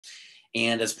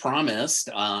And as promised,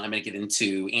 I'm going to get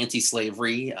into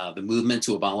anti-slavery, the movement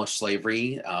to abolish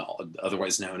slavery,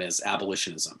 otherwise known as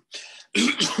abolitionism.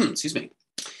 Excuse me.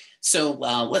 So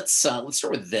let's start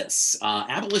with this.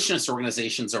 Abolitionist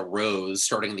organizations arose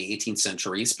starting in the 18th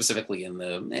century, specifically in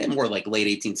the more like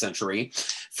late 18th century,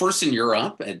 first in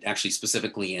Europe, and actually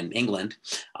specifically in England,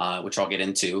 which I'll get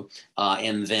into,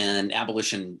 and then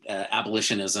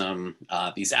abolitionism,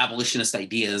 these abolitionist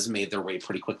ideas made their way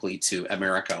pretty quickly to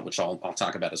America, which I'll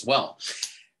talk about as well.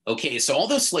 Okay, so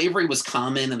although slavery was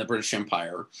common in the British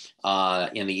Empire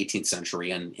in the 18th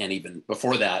century and even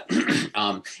before that,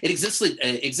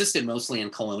 it existed mostly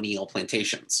in colonial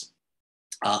plantations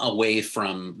away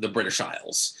from the British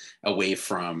Isles, away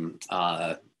from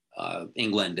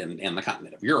England and the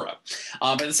continent of Europe.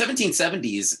 By the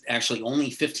 1770s, actually only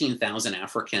 15,000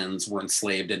 Africans were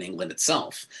enslaved in England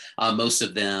itself, most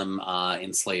of them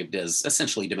enslaved as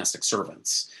essentially domestic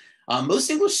servants. Most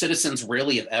English citizens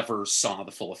rarely, if ever, saw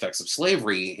the full effects of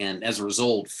slavery, and as a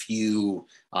result, few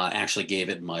actually gave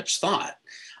it much thought.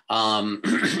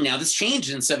 Now, this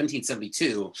changed in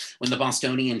 1772 when the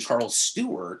Bostonian Charles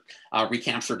Stewart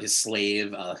recaptured his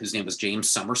slave, whose name was James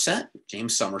Somerset,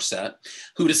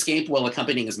 who'd escaped while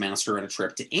accompanying his master on a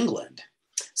trip to England.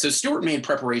 So Stewart made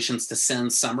preparations to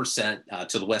send Somerset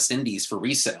to the West Indies for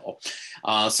resale.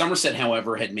 Somerset,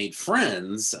 however, had made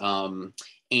friends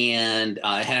and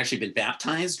had actually been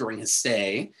baptized during his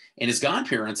stay. And his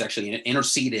godparents actually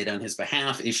interceded on his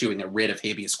behalf, issuing a writ of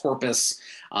habeas corpus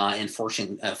and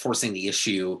forcing the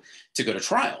issue to go to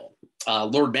trial.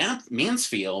 Lord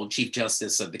Mansfield, Chief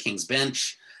Justice of the King's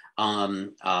Bench,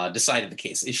 decided the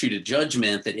case, issued a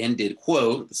judgment that ended,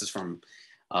 quote, this is from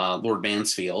Lord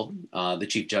Mansfield, the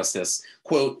Chief Justice,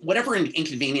 quote, whatever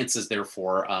inconveniences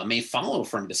therefore may follow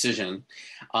from decision,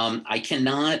 I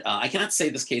cannot say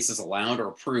this case is allowed or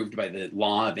approved by the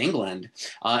law of England,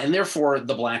 and therefore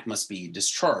the black must be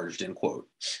discharged, end quote.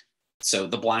 So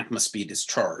the black must be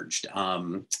discharged.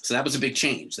 So that was a big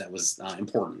change. That was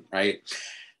important, right?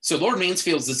 So Lord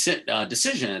Mansfield's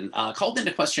decision called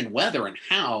into question whether and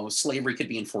how slavery could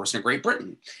be enforced in Great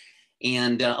Britain.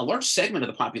 And a large segment of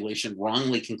the population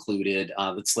wrongly concluded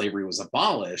that slavery was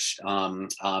abolished,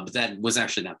 but that was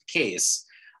actually not the case.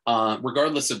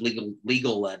 Regardless of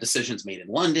legal decisions made in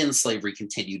London, slavery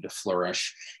continued to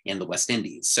flourish in the West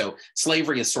Indies. So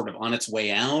slavery is sort of on its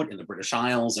way out in the British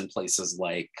Isles and places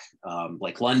like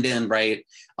London, right?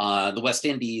 The West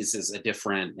Indies is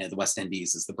the West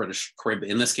Indies is the British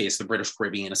Caribbean, in this case, the British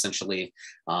Caribbean, essentially,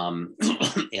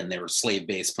 and their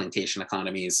slave-based plantation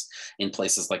economies in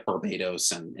places like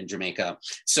Barbados and Jamaica.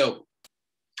 So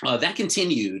that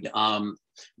continued.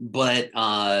 But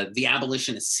the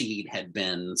abolitionist seed had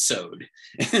been sowed,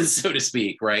 so to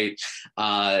speak, right?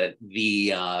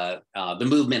 The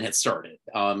movement had started.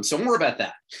 So more about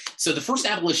that. So the first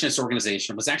abolitionist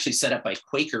organization was actually set up by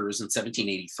Quakers in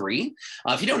 1783.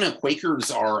 If you don't know,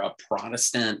 Quakers are a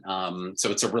Protestant,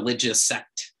 so it's a religious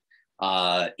sect.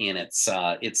 And it's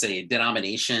a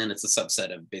denomination. It's a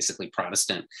subset of basically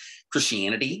Protestant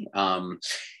Christianity.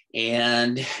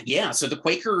 And yeah, so the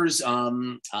Quakers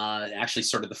actually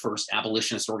started the first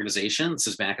abolitionist organization. This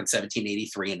is back in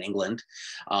 1783 in England.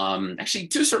 Actually,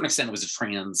 to a certain extent, it was a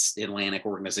transatlantic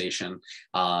organization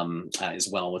as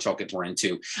well, which I'll get more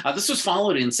into. This was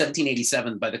followed in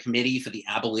 1787 by the Committee for the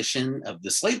Abolition of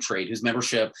the Slave Trade, whose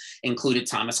membership included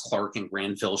Thomas Clark and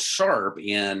Granville Sharp.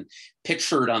 And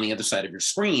pictured on the other side of your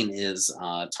screen is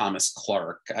Thomas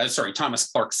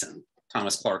Clarkson.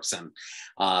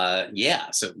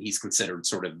 So he's considered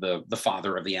sort of the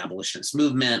father of the abolitionist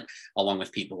movement, along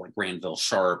with people like Granville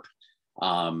Sharp.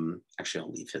 Actually,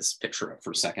 I'll leave his picture up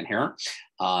for a second here,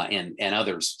 and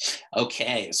others.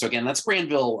 Okay, so again, that's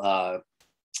Granville.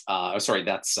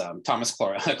 That's Thomas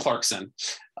Clarkson.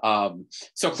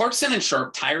 So Clarkson and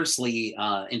Sharp tirelessly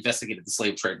investigated the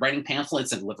slave trade, writing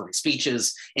pamphlets and delivering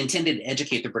speeches intended to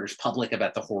educate the British public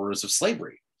about the horrors of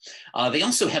slavery. They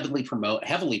also heavily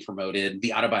promoted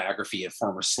the autobiography of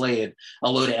former slave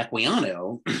Aloda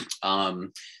Equiano,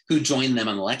 who joined them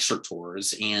on the lecture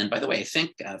tours. And by the way, I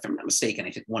think, if I'm not mistaken,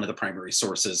 I think one of the primary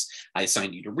sources I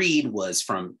assigned you to read was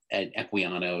from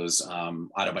Equiano's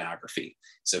autobiography.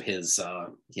 So his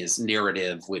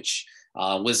narrative, which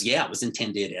was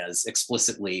intended as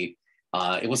explicitly,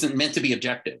 it wasn't meant to be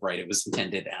objective, right? It was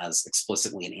intended as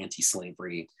explicitly an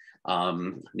anti-slavery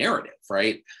narrative,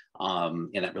 right? And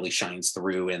that really shines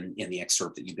through in the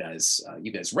excerpt that you guys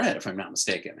read, if I'm not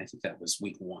mistaken. I think that was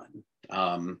week 1.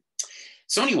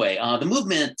 So anyway, the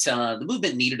movement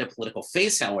needed a political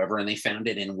face, however, and they found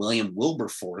it in William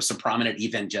Wilberforce, a prominent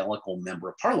evangelical member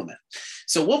of parliament.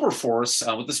 So Wilberforce,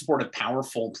 with the support of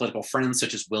powerful political friends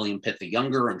such as William Pitt the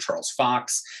Younger and Charles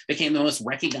Fox, became the most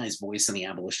recognized voice in the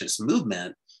abolitionist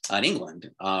movement in England,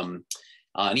 and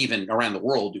even around the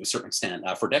world to a certain extent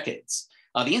for decades.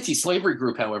 The anti-slavery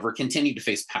group, however, continued to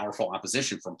face powerful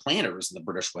opposition from planters in the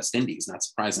British West Indies, not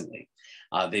surprisingly.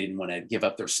 They didn't want to give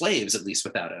up their slaves, at least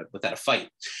without a fight.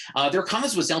 Their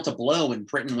cause was dealt a blow when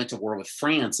Britain went to war with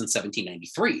France in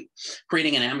 1793,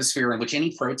 creating an atmosphere in which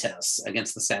any protests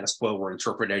against the status quo were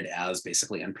interpreted as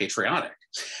basically unpatriotic.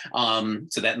 So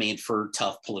that made for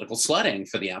tough political sledding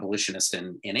for the abolitionists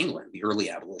in England, the early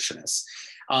abolitionists.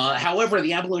 However,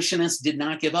 the abolitionists did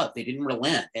not give up. They didn't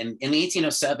relent. And in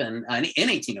 1807,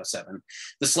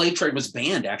 the slave trade was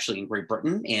banned actually in Great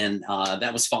Britain. And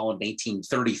that was followed in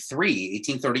 1833,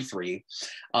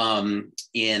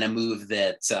 in a move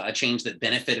a change that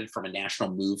benefited from a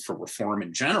national move for reform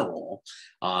in general,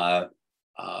 a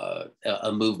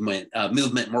movement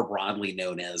more broadly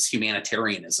known as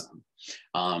humanitarianism.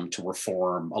 To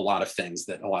reform a lot of things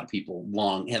that a lot of people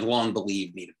had long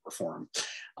believed needed reform.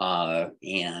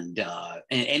 And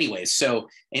anyway, so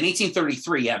in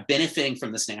 1833, benefiting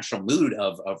from this national mood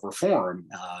of reform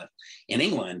in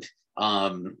England,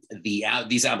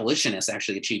 these abolitionists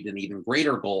actually achieved an even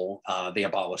greater goal. They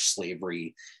abolished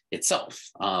slavery itself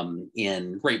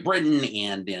in Great Britain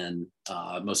and in,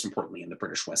 most importantly, in the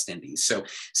British West Indies. So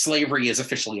slavery is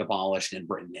officially abolished in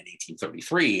Britain in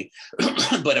 1833,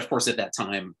 but of course at that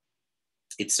time,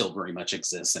 it still very much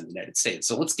exists in the United States.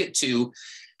 So let's get to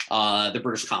the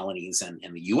British colonies and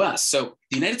the US. So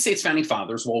the United States founding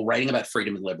fathers, while writing about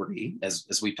freedom and liberty, as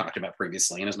we've talked about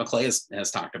previously, and as Maclay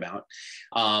has talked about,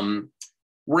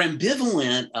 were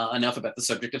ambivalent enough about the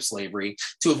subject of slavery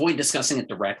to avoid discussing it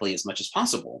directly as much as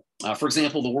possible. For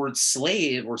example, the word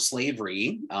slave or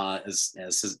slavery, as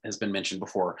has been mentioned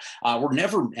before, were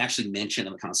never actually mentioned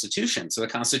in the Constitution. So the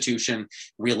Constitution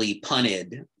really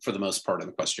punted, for the most part, on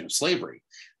the question of slavery.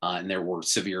 And there were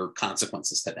severe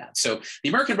consequences to that. So the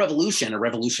American Revolution, a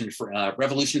revolution for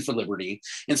liberty,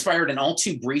 inspired an all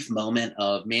too brief moment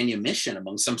of manumission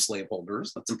among some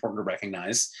slaveholders. That's important to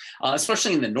recognize,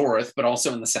 especially in the North, but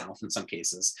also in the South in some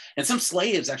cases. And some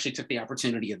slaves actually took the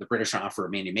opportunity of the British offer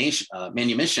of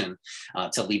manumission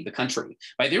to leave the country.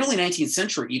 By the early 19th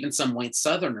century, even some white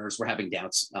Southerners were having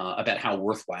doubts about how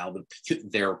worthwhile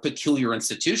their peculiar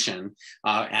institution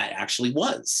actually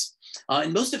was.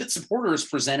 And most of its supporters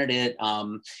presented it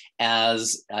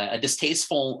as a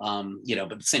distasteful,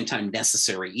 but at the same time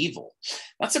necessary evil.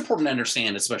 That's important to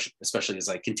understand, especially as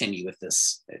I continue with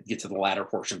this, get to the latter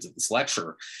portions of this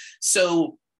lecture.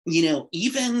 So,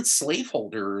 even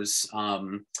slaveholders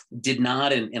did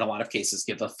not, in a lot of cases,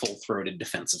 give a full-throated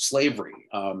defense of slavery.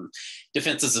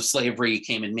 Defenses of slavery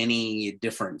came in many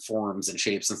different forms and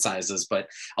shapes and sizes, but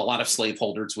a lot of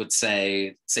slaveholders would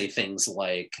say things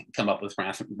like, come up with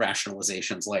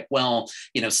rationalizations like, well,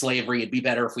 slavery, it'd be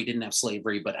better if we didn't have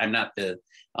slavery, but I'm not the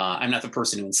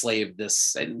person who enslaved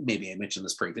this. And maybe I mentioned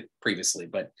this previously,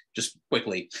 but just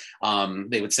quickly,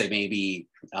 they would say maybe,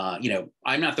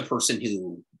 I'm not the person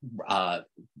who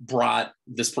brought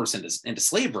this person into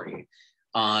slavery.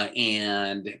 So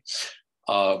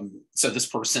this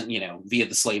person, via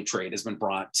the slave trade has been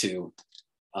brought to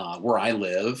where I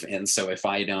live. And so if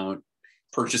I don't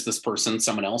purchase this person,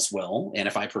 someone else will. And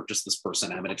if I purchase this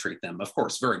person, I'm going to treat them, of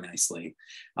course, very nicely.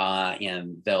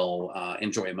 And they'll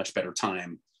enjoy a much better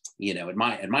time, at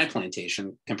my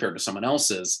plantation compared to someone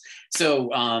else's.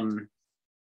 So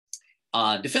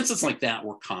defenses like that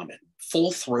were common.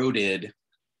 Full-throated,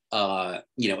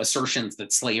 assertions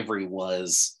that slavery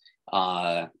was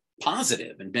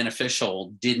positive and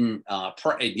beneficial didn't,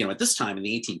 at this time in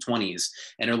the 1820s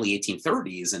and early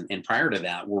 1830s and prior to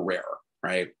that were rare,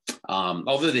 right?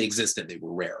 Although they existed, they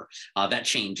were rare. That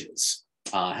changes,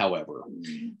 however.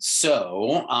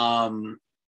 So,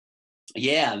 then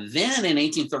in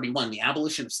 1831, the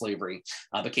abolition of slavery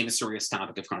became a serious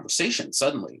topic of conversation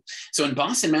suddenly. So in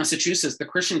Boston, Massachusetts, the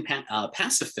Christian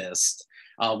pacifist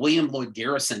William Lloyd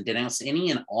Garrison denounced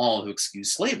any and all who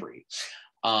excused slavery.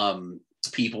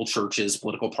 People, churches,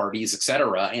 political parties,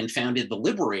 etc., and founded The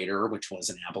Liberator, which was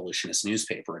an abolitionist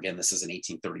newspaper. Again, this is in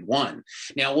 1831.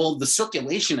 Now, while the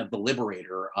circulation of The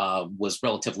Liberator was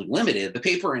relatively limited,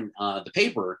 the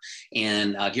paper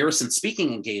and Garrison's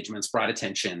speaking engagements brought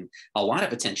a lot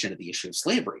of attention to the issue of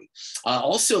slavery.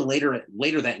 Also, later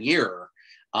that year,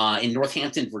 In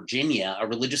Northampton, Virginia, a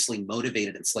religiously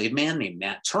motivated enslaved man named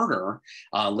Nat Turner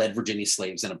led Virginia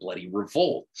slaves in a bloody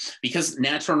revolt. Because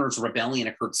Nat Turner's rebellion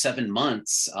occurred 7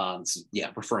 months,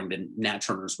 referring to Nat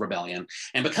Turner's rebellion,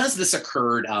 and because this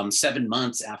occurred 7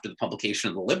 months after the publication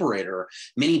of the Liberator,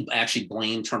 many actually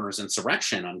blamed Turner's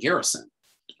insurrection on Garrison,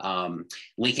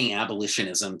 linking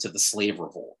abolitionism to the slave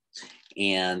revolt.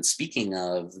 And speaking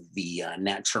of the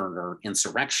Nat Turner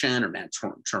insurrection or Nat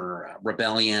Turner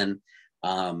rebellion,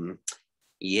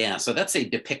 so that's a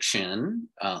depiction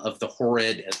of the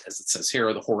horrid, as it says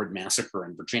here, the horrid massacre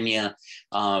in Virginia.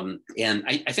 And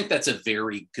I think that's a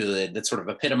very good, that sort of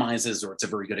epitomizes, or it's a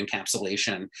very good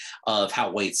encapsulation of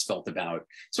how whites felt about,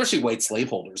 especially white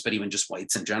slaveholders, but even just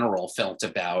whites in general, felt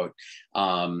about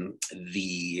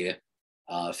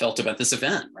this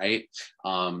event, right?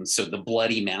 So the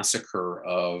bloody massacre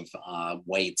of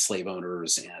white slave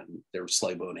owners and their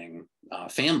slave owning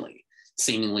family,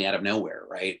 seemingly out of nowhere,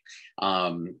 right?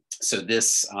 So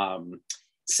this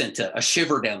sent a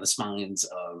shiver down the spines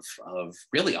of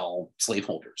really all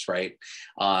slaveholders, right?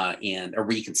 And a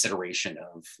reconsideration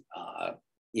of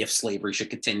if slavery should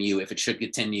continue, if it should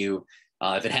continue,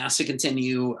 if it has to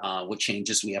continue, what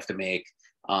changes we have to make.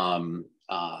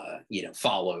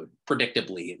 Followed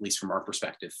predictably, at least from our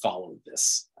perspective, followed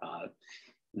this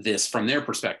from their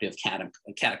perspective,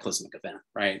 cataclysmic event,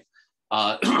 right?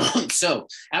 So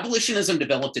abolitionism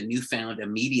developed a newfound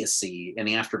immediacy in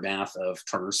the aftermath of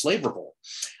Turner's slave revolt,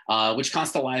 which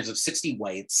cost the lives of 60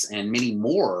 whites and many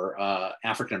more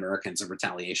African Americans in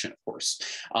retaliation, of course.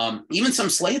 Even some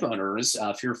slave owners,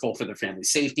 fearful for their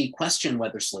family's safety, questioned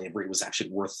whether slavery was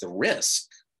actually worth the risk.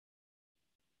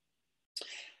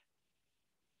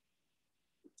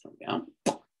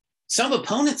 Some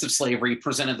opponents of slavery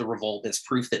presented the revolt as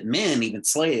proof that men, even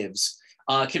slaves,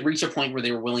 could reach a point where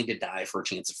they were willing to die for a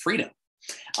chance of freedom.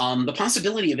 The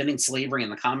possibility of ending slavery in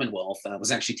the Commonwealth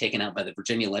was actually taken out by the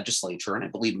Virginia legislature, and I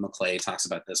believe Maclay talks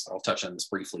about this, but I'll touch on this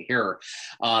briefly here.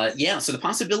 So the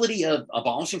possibility of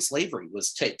abolishing slavery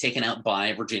was taken out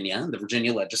by Virginia, the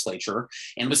Virginia legislature,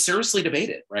 and was seriously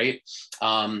debated, right?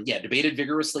 Debated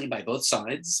vigorously by both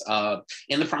sides.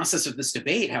 In the process of this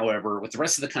debate, however, with the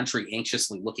rest of the country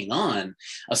anxiously looking on,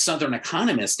 a Southern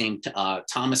economist named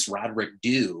Thomas Roderick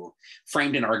Dew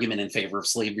framed an argument in favor of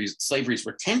slavery's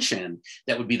retention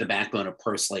that would be the backbone of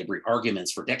pro-slavery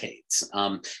arguments for decades.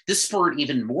 This spurred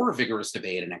even more vigorous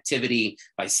debate and activity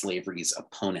by slavery's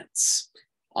opponents.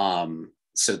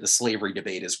 So the slavery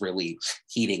debate is really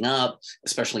heating up,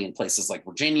 especially in places like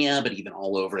Virginia, but even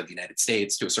all over the United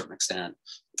States to a certain extent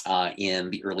in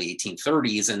the early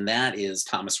 1830s, and that is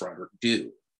Thomas Roderick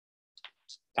Dew.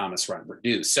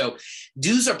 So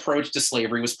Dew's approach to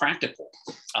slavery was practical,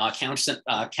 couched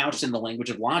in the language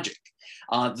of logic.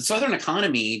 The Southern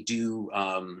economy, Dew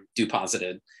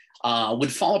posited,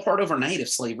 would fall apart overnight if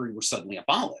slavery were suddenly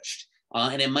abolished,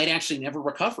 and it might actually never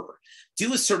recover.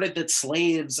 Dew asserted that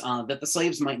the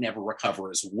slaves might never recover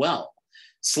as well.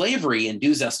 Slavery, in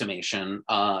Dew's estimation,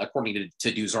 according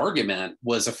to Dew's argument,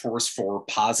 was a force for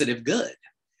positive good.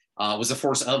 Was a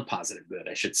force of positive good,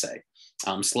 I should say.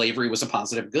 Slavery was a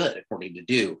positive good, according to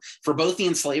Dew, for both the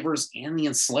enslavers and the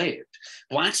enslaved.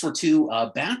 Blacks were too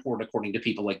backward, according to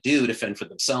people like Dew, to fend for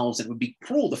themselves, and it would be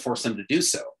cruel to force them to do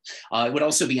so. It would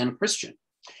also be unchristian.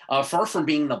 Far from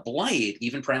being the blight,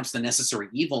 even perhaps the necessary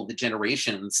evil the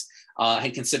generations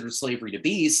had considered slavery to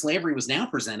be, slavery was now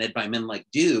presented by men like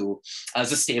Dew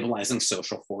as a stabilizing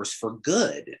social force for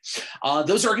good.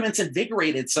 Those arguments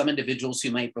invigorated some individuals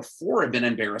who might before have been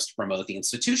embarrassed to promote the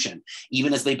institution,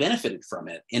 even as they benefited from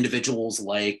it. Individuals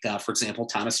like, for example,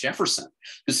 Thomas Jefferson,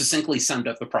 who succinctly summed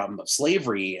up the problem of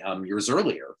slavery years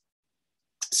earlier.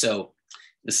 So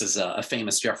this is a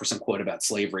famous Jefferson quote about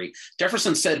slavery.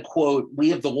 Jefferson said, quote, "We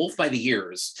have the wolf by the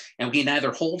ears, and we can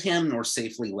neither hold him nor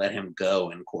safely let him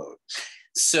go," end quote.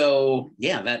 So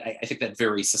I think that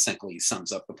very succinctly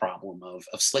sums up the problem of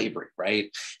slavery,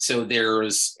 right? So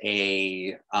there's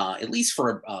at least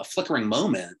for a flickering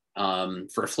moment,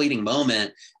 for a fleeting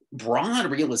moment, broad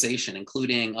realization,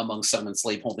 including among some in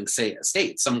slaveholding states,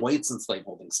 some whites in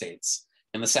slaveholding states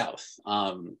in the South,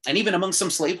 and even among some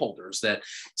slaveholders, that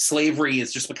slavery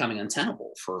is just becoming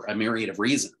untenable for a myriad of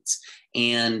reasons.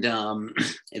 And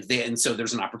so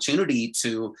there's an opportunity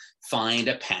to find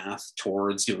a path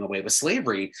towards doing away with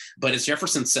slavery. But as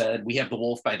Jefferson said, we have the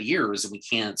wolf by the ears and we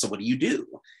can't. So what do you do?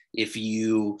 If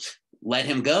you let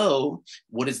him go,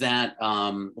 what is that?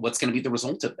 What's going to be the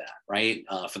result of that, right?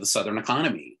 For the Southern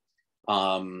economy?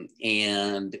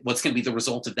 And what's going to be the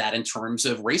result of that in terms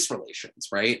of race relations,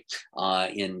 right?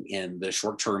 In the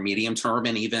short term, medium term,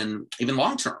 and even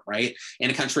long term, right? In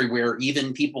a country where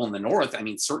even people in the North, I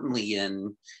mean, certainly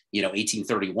in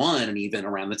 1831 and even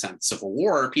around the time of the Civil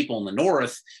War, people in the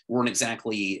North weren't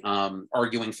exactly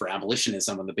arguing for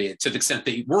abolitionism to the extent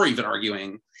they were even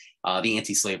arguing the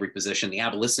anti-slavery position, the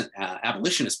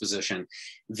abolitionist position.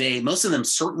 Most of them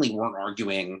certainly weren't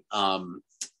arguing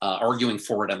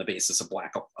for it on the basis of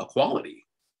Black equality.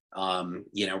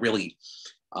 Really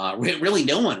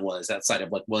no one was outside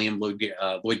of like William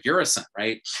Lloyd Garrison,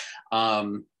 right?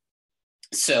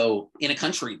 So in a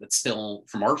country that's still,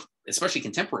 from our especially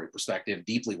contemporary perspective,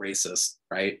 deeply racist,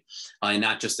 right? And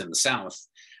not just in the South,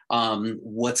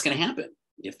 what's going to happen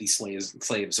if these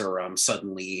slaves are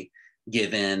suddenly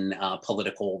given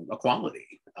political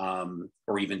equality,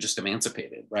 or even just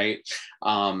emancipated, right?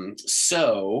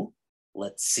 So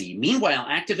let's see. Meanwhile,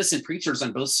 activists and preachers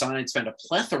on both sides found a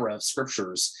plethora of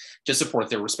scriptures to support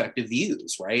their respective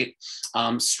views, right?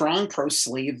 Strong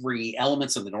pro-slavery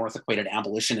elements of the North equated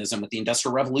abolitionism with the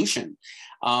Industrial Revolution,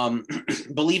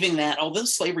 believing that although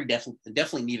slavery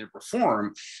definitely needed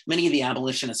reform, many of the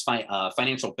abolitionist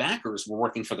financial backers were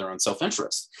working for their own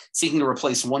self-interest, seeking to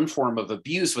replace one form of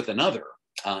abuse with another,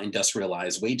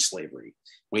 industrialized wage labor,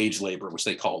 which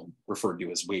they referred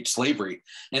to as wage slavery,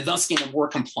 and thus gain a more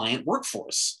compliant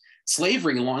workforce.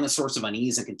 Slavery, long a source of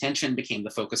unease and contention, became the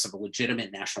focus of a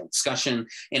legitimate national discussion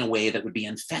in a way that would be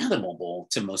unfathomable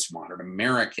to most modern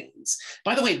Americans.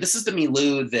 By the way, this is the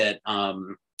milieu that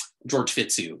George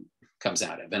Fitzhugh comes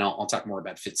out of, and I'll talk more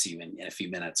about Fitzhugh in a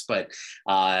few minutes. But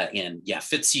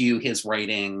Fitzhugh, his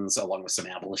writings, along with some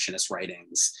abolitionist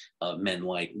writings of men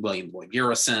like William Lloyd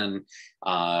Garrison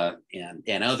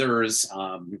and others,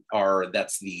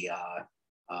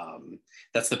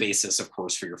 that's the basis, of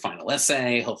course, for your final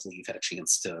essay. Hopefully, you've had a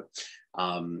chance to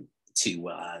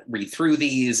read through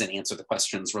these and answer the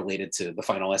questions related to the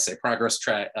final essay progress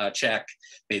check.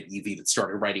 Maybe you've even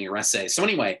started writing your essay. So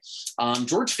anyway,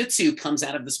 George Fitzhugh comes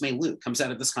out of this milieu, comes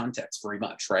out of this context very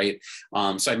much, right?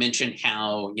 So I mentioned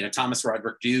how, Thomas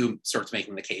Roderick Dhu starts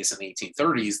making the case in the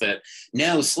 1830s that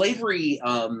no, slavery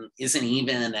isn't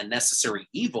even a necessary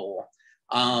evil.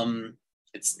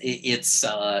 He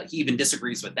even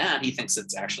disagrees with that. He thinks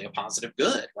it's actually a positive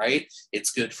good, right?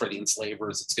 It's good for the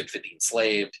enslavers. It's good for the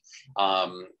enslaved.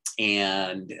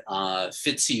 And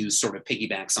Fitzhugh sort of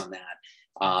piggybacks on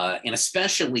that. And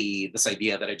especially this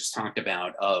idea that I just talked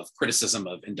about of criticism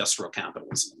of industrial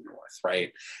capitalism in the North,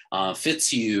 right?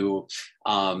 Fitzhugh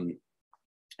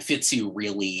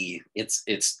really, it's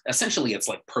essentially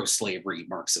like pro-slavery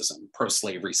Marxism,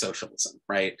 pro-slavery socialism,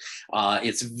 right?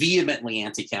 It's vehemently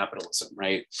anti-capitalism,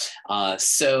 right?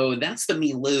 So that's the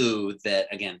milieu that,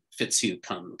 again, Fitzhugh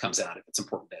comes out of. It's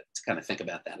important to kind of think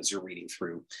about that as you're reading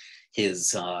through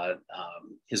his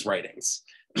writings.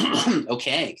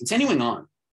 Okay, continuing on.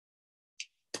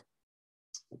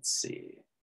 Let's see.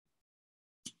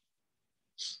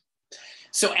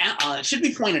 So it should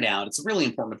be pointed out, it's really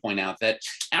important to point out that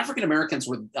African Americans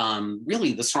were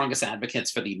really the strongest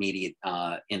advocates for the immediate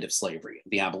end of slavery,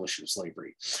 the abolition of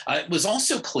slavery. It was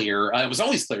always clear,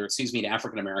 to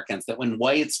African Americans that when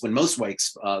most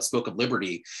whites spoke of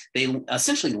liberty, they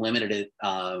essentially limited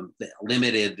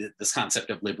this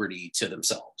concept of liberty to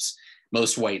themselves.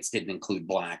 Most whites didn't include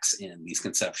Blacks in these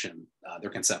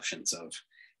their conceptions of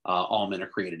all men are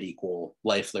created equal,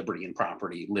 life, liberty, and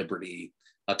property, liberty,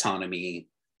 autonomy,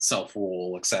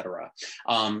 self-rule, etc.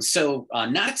 So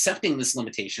not accepting this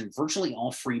limitation, virtually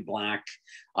all free Black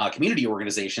community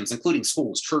organizations, including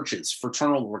schools, churches,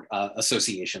 fraternal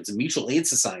associations, and mutual aid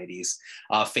societies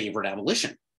favored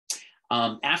abolition.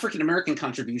 African-American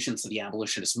contributions to the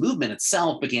abolitionist movement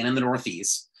itself began in the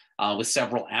Northeast, with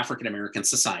several African-American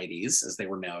societies, as they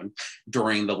were known,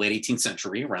 during the late 18th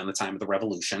century, around the time of the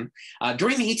Revolution.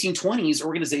 During the 1820s,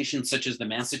 organizations such as the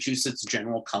Massachusetts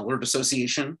General Colored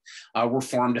Association were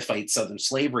formed to fight Southern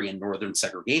slavery and Northern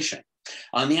segregation.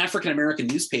 The African-American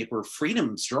newspaper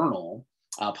Freedom's Journal,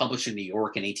 published in New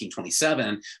York in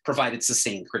 1827, provided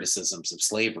sustained criticisms of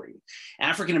slavery.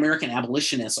 African-American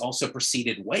abolitionists also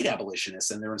preceded white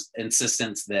abolitionists in their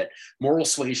insistence that moral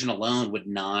suasion alone would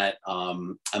not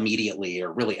immediately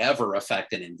or really ever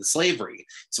affect an end to slavery.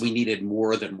 So we needed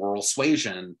more than moral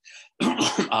suasion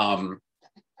than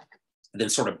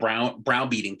sort of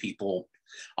browbeating people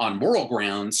on moral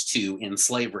grounds to end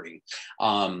slavery.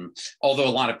 Although a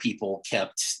lot of people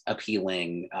kept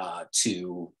appealing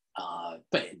to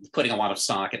putting a lot of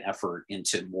stock and effort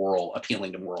into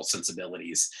appealing to moral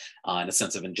sensibilities and a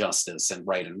sense of injustice and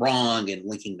right and wrong, and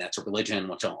linking that to religion,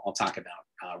 which I'll talk about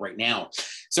right now.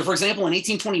 So, for example, in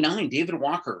 1829, David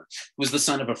Walker, who was the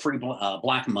son of a free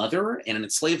Black mother and an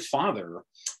enslaved father,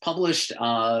 published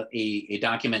a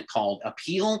document called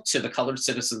Appeal to the Colored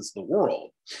Citizens of the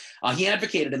World. He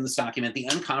advocated in this document the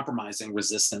uncompromising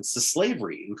resistance to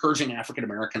slavery, encouraging African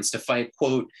Americans to fight,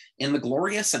 quote, in the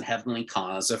glorious and heavenly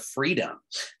cause of freedom.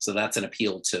 So that's an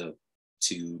appeal to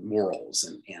morals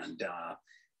and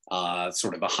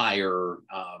sort of a higher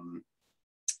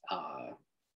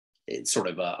it's sort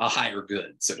of a higher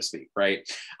good, so to speak, right?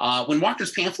 When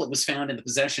Walker's pamphlet was found in the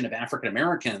possession of African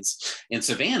Americans in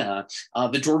Savannah,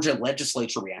 the Georgia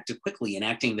legislature reacted quickly,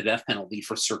 enacting the death penalty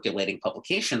for circulating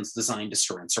publications designed to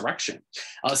stir insurrection.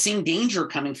 Seeing danger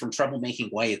coming from troublemaking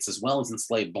whites as well as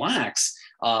enslaved Blacks,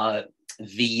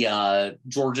 the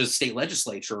Georgia state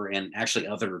legislature and actually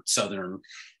other Southern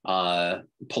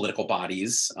political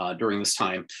bodies during this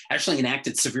time actually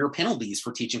enacted severe penalties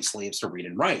for teaching slaves to read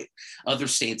and write. Other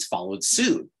states followed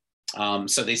suit.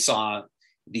 So they saw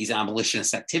these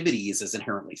abolitionist activities as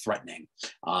inherently threatening,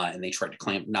 and they tried to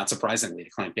clamp, not surprisingly, to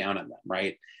clamp down on them,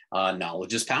 right?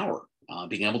 Knowledge is power.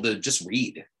 Being able to just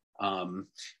read and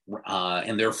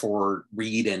therefore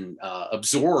read and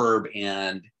absorb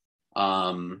and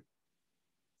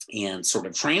sort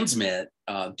of transmit,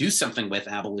 do something with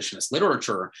abolitionist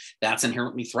literature, that's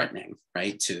inherently threatening,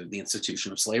 right, to the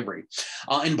institution of slavery.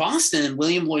 In Boston,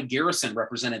 William Lloyd Garrison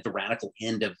represented the radical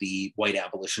end of the white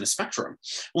abolitionist spectrum.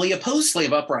 While he opposed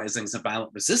slave uprisings and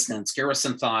violent resistance,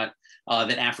 Garrison thought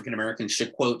that African Americans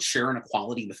should, quote, share an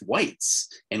equality with whites,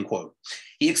 end quote.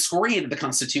 He excoriated the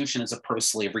Constitution as a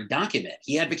pro-slavery document.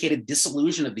 He advocated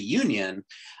dissolution of the Union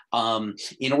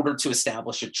in order to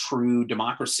establish a true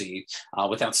democracy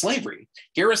without slavery.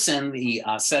 Garrison, the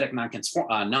ascetic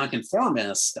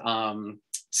nonconformist,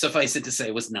 suffice it to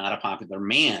say, was not a popular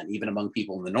man, even among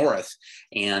people in the North.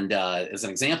 And as an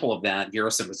example of that,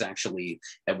 Garrison was actually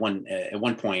at one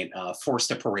point forced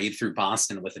to parade through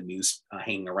Boston with a noose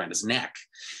hanging around his neck.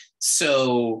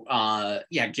 So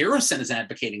yeah, Garrison is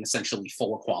advocating essentially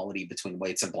full equality between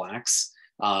whites and Blacks.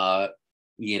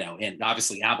 You know, and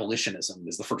obviously abolitionism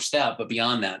is the first step, but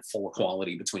beyond that, full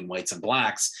equality between whites and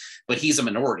Blacks. But he's a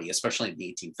minority, especially in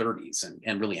the 1830s,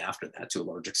 and really after that to a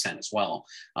large extent as well.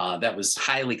 That was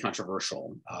highly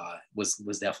controversial,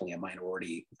 was definitely a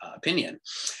minority opinion.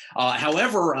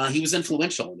 However, he was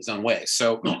influential in his own way.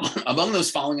 So among those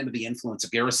falling under the influence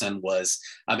of Garrison was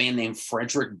a man named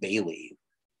Frederick Bailey.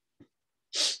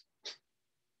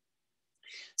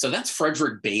 So that's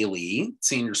Frederick Bailey,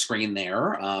 seeing your screen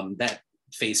there. That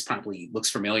face probably looks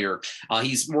familiar.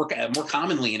 He's more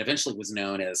commonly and eventually was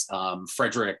known as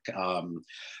Frederick,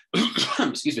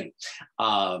 excuse me.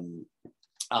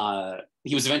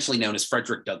 He was eventually known as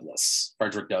Frederick Douglass.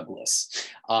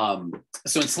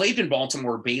 So enslaved in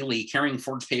Baltimore, Bailey, carrying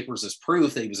forged papers as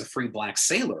proof that he was a free Black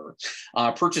sailor,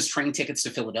 purchased train tickets to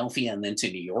Philadelphia and then to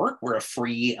New York, where a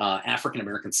free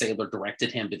African-American sailor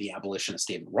directed him to the abolitionist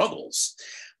David Ruggles.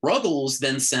 Ruggles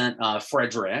then sent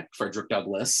Frederick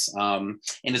Douglass, and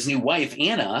his new wife,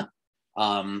 Anna,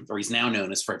 or he's now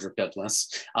known as Frederick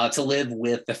Douglass, to live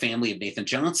with the family of Nathan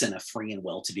Johnson, a free and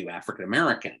well-to-do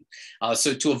African-American.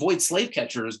 So to avoid slave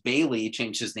catchers, Bailey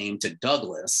changed his name to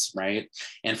Douglass, right?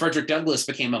 And Frederick Douglass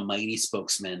became a mighty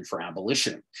spokesman for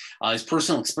abolition. His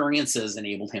personal experiences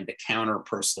enabled him to counter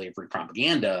pro-slavery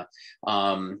propaganda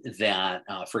that,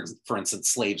 for instance,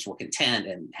 slaves were content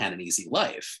and had an easy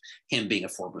life. Him being a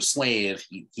former slave,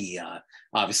 he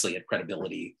obviously had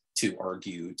credibility to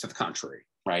argue to the contrary.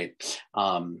 Right.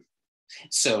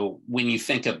 So when you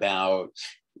think about,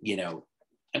 you know,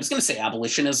 I was going to say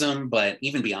abolitionism, but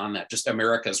even beyond that, just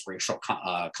America's racial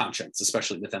conscience,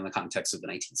 especially within the context of the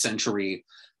 19th century.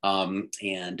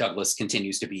 And Douglass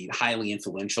continues to be highly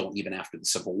influential even after the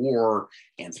Civil War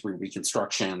and through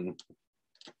Reconstruction,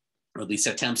 or at least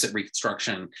attempts at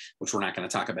Reconstruction, which we're not going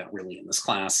to talk about really in this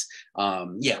class.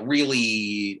 Yeah,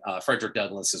 really, Frederick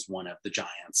Douglass is one of the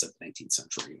giants of the 19th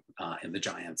century and the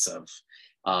giants of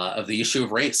the issue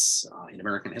of race in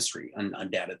American history,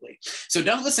 undoubtedly. So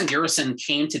Douglass and Garrison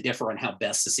came to differ on how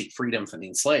best to seek freedom from the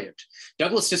enslaved.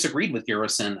 Douglass disagreed with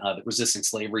Garrison that resisting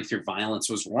slavery through violence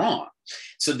was wrong.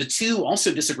 So the two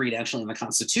also disagreed actually in the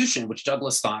Constitution, which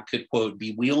Douglass thought could, quote,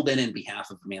 be wielded in behalf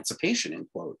of emancipation, end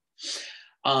quote.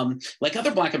 Like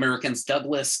other Black Americans,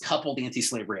 Douglass coupled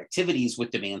anti-slavery activities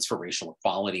with demands for racial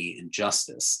equality and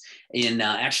justice. In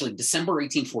actually December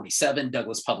 1847,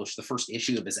 Douglass published the first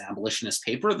issue of his abolitionist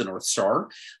paper, the North Star,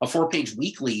 a 4-page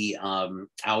weekly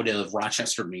out of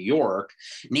Rochester, New York,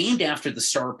 named after the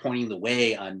star pointing the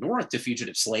way north to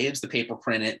fugitive slaves. The paper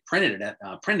printed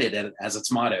it as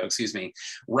its motto,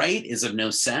 right is of no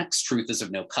sex, truth is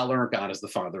of no color, God is the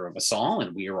father of us all,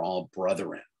 and we are all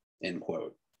brethren, end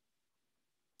quote.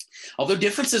 Although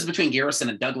differences between Garrison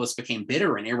and Douglass became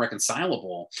bitter and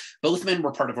irreconcilable, both men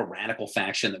were part of a radical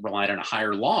faction that relied on a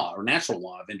higher law or natural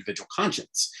law of individual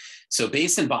conscience. So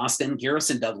based in Boston,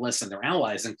 Garrison, Douglass, and their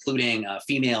allies, including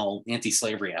female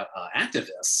anti-slavery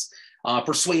activists,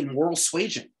 persuade moral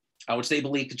suasion, which they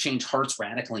believed could change hearts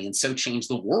radically and so change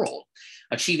the world,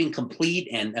 achieving complete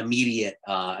and immediate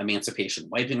emancipation,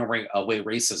 wiping away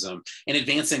racism, and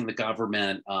advancing the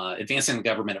government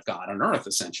of God on earth,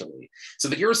 essentially. So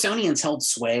the Garrisonians held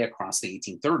sway across the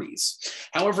 1830s.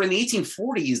 However, in the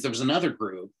 1840s, there was another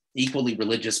group, equally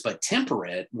religious but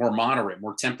temperate, more moderate,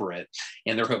 more temperate,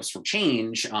 in their hopes for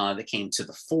change that came to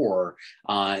the fore.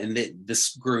 And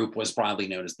this group was broadly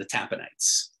known as the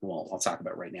Tappanites. Well, I'll talk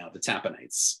about right now, the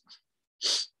Tappanites.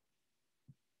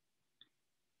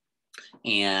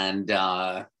 And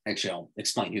actually, I'll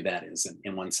explain who that is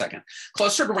in 1 second.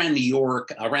 Clustered around the New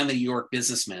York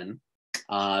businessmen,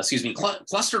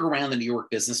 clustered around the New York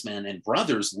businessmen and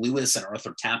brothers, Lewis and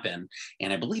Arthur Tappan,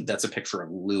 and I believe that's a picture of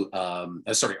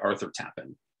Arthur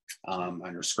Tappan on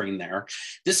your screen there.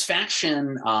 This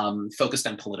faction focused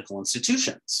on political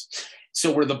institutions. So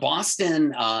where the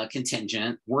Boston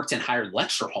contingent worked in hired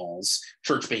lecture halls,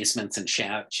 church basements, and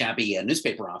shabby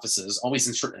newspaper offices, always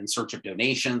in search of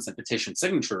donations and petition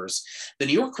signatures, the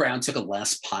New York crowd took a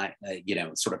less pie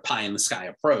in the sky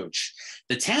approach.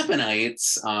 The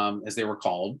Tappanites, as they were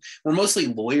called, were mostly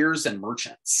lawyers and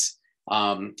merchants,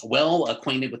 well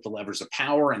acquainted with the levers of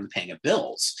power and the paying of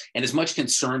bills, and as much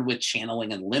concerned with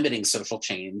channeling and limiting social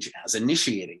change as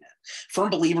initiating it. Firm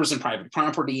believers in private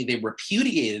property, they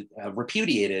repudiated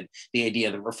the idea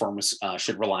that reformers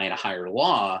should rely on a higher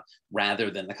law rather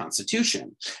than the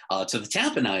Constitution. To the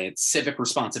Tappanites, civic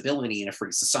responsibility in a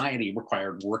free society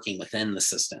required working within the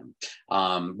system,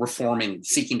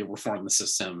 seeking to reform the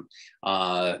system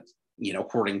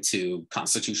according to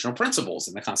constitutional principles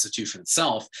and the Constitution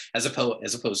itself, as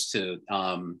opposed to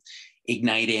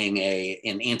igniting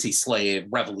an anti-slave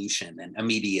revolution and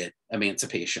immediate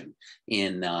emancipation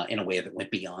in a way that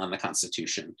went beyond the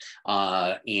Constitution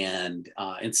and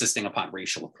insisting upon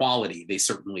racial equality.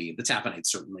 The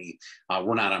Tappanites certainly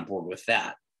were not on board with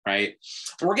that. Right?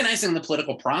 Organizing the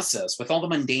political process with all the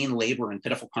mundane labor and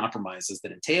pitiful compromises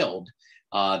that entailed,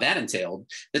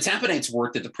 the Tappanites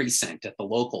worked at the precinct, at the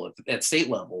local, at state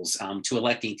levels to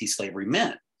elect anti-slavery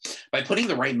men. By putting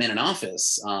the right men in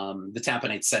office, the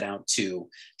Tappanites set out to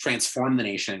transform the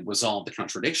nation and resolve the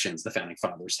contradictions the founding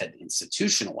fathers had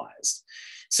institutionalized.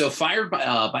 So fired by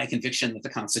a conviction that the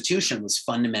Constitution was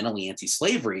fundamentally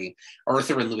anti-slavery,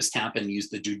 Arthur and Lewis Tappan used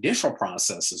the judicial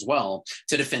process as well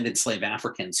to defend enslaved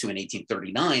Africans who in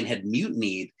 1839 had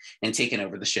mutinied and taken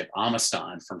over the ship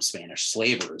Amistad from Spanish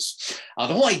slavers. The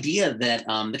whole idea that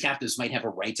the captives might have a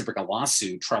right to bring a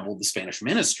lawsuit troubled the Spanish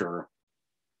minister.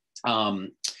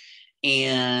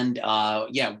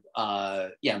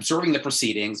 Observing the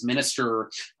proceedings,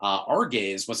 Minister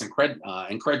Argaez was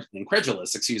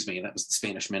incredulous, that was the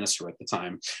Spanish minister at the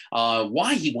time.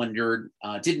 Why, he wondered,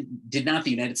 did not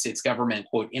the United States government,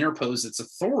 quote, interpose its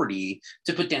authority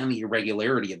to put down the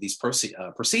irregularity of these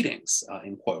proceedings,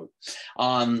 end quote.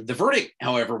 The verdict,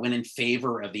 however, went in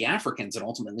favor of the Africans and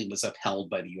ultimately was upheld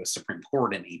by the US Supreme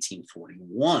Court in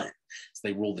 1841. So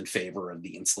they ruled in favor of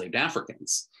the enslaved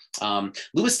Africans.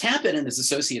 Lewis Tappan and his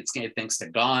associates gave thanks to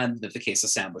God that the case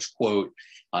established, quote,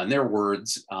 in their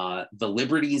words, the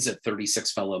liberties of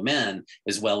 36 fellow men,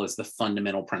 as well as the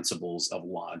fundamental principles of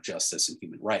law, justice, and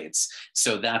human rights.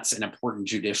 So that's an important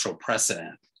judicial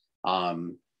precedent,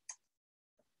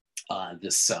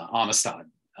 this Amistad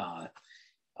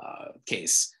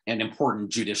case, an important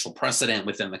judicial precedent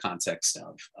within the context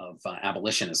of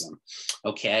abolitionism.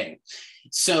 Okay,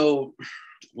 so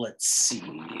let's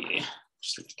see.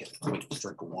 Just get a quick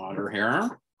drink of water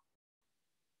here.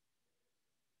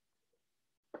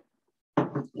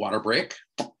 Water break.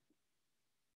 Okay,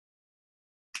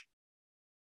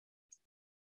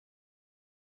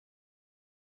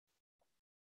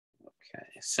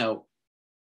 so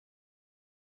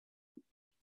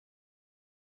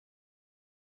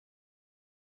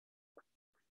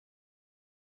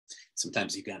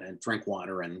sometimes you gotta drink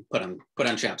water and put on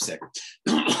chapstick.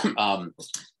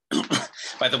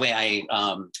 By the way, I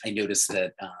noticed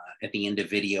that at the end of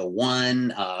video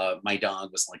one, my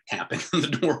dog was like tapping on the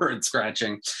door and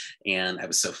scratching, and I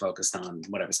was so focused on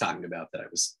what I was talking about that I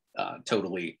was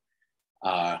totally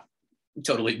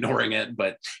ignoring it.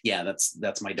 But yeah,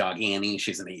 that's my dog Annie.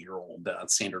 She's an 8-year-old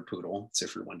standard poodle. So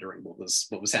if you're wondering what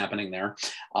was happening there,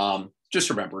 just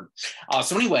remembered.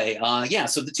 So anyway, yeah.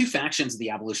 So the two factions of the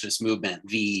abolitionist movement,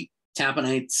 the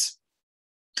Tappanites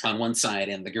on one side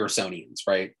and the Garrisonians,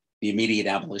 right? The immediate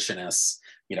abolitionists,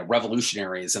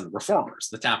 revolutionaries and reformers,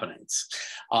 the Tappanites,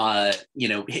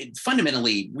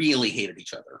 fundamentally really hated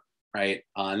each other, right?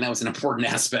 And that was an important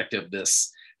aspect of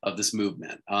this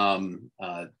movement, an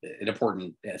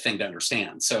important thing to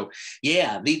understand. So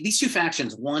yeah, these two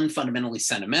factions, one fundamentally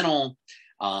sentimental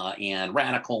and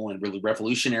radical and really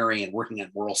revolutionary and working on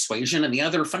moral suasion, and the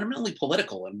other fundamentally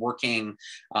political and working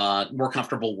more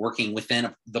comfortable working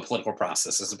within the political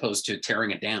process as opposed to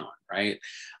tearing it down, right?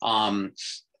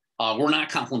 We're not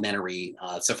complementary,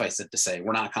 suffice it to say,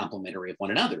 we're not complementary of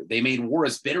one another. They made war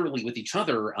as bitterly with each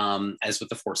other as with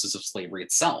the forces of slavery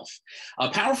itself. A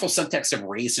powerful subtext of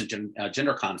race and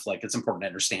gender conflict, it's important to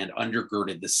understand,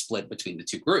 undergirded the split between the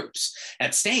two groups.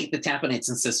 At stake, the Tappanites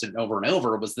insisted over and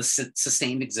over was the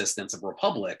sustained existence of a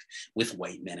republic with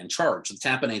white men in charge. The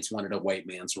Tappanites wanted a white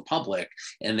man's republic,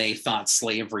 and they thought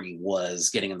slavery was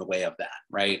getting in the way of that,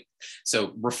 right?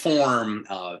 So reform,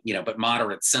 but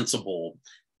moderate, sensible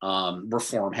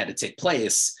reform had to take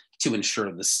place to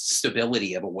ensure the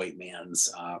stability of a white man's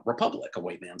republic, a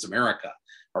white man's America,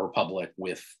 a republic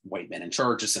with white men in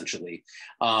charge, essentially.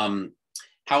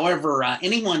 However,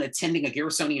 anyone attending a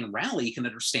Garrisonian rally can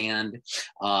understand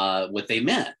what they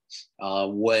meant,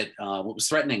 what was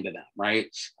threatening to them,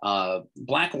 right?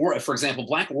 For example,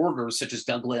 Black orators such as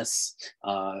Douglas,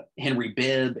 Henry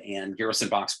Bibb, and Garrison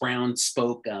Box Brown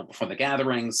spoke before the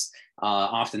gatherings,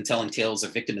 often telling tales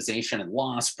of victimization and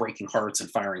loss, breaking hearts and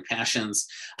firing passions.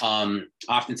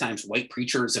 Oftentimes, white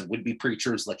preachers and would-be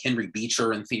preachers like Henry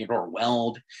Beecher and Theodore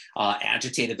Weld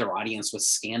agitated their audience with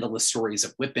scandalous stories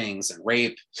of whippings and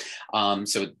rape.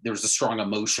 So there's a strong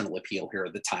emotional appeal here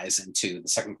that ties into the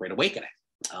Second Great Awakening,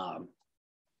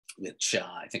 which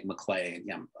I think Maclay,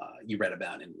 you read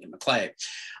about in Maclay.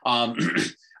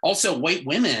 Also, white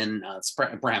women, it's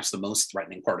perhaps the most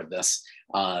threatening part of this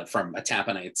from a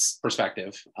Tappanite's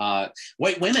perspective.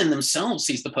 White women themselves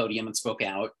seized the podium and spoke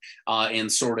out in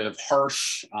sort of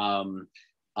harsh,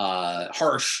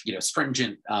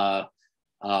 stringent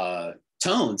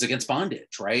tones against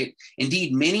bondage, right?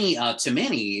 Indeed, to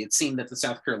many, it seemed that the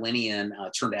South Carolinian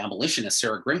turned abolitionist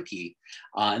Sarah Grimke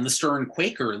and the stern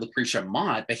Quaker Lucretia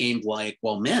Mott behaved like,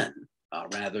 men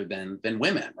rather than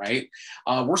women, right?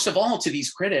 Worst of all, to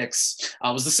these critics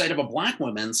was the sight of a Black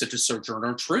woman such as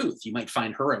Sojourner Truth. You might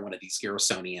find her at one of these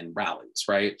Garrisonian rallies,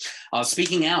 right?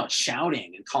 Speaking out,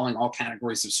 shouting, and calling all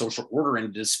categories of social order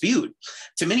into dispute.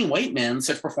 To many white men,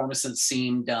 such performances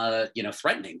seemed,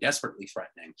 threatening, desperately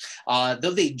threatening.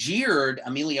 Though they jeered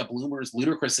Amelia Bloomer's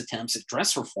ludicrous attempts at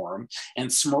dress reform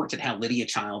and smirked at how Lydia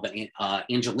Child and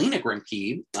Angelina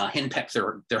Grimke henpecked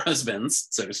their husbands,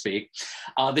 so to speak,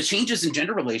 the changes in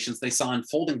gender relations they saw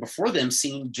unfolding before them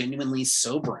seemed genuinely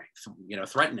sobering,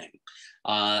 threatening.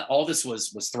 All this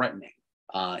was threatening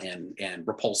and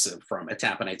repulsive from a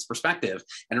Tappanite's perspective.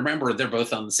 And remember, they're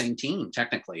both on the same team,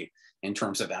 technically, in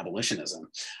terms of abolitionism.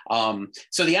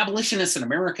 So the abolitionists in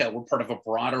America were part of a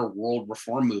broader world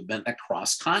reform movement that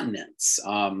crossed continents,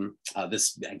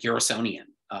 this Garrisonian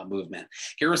movement.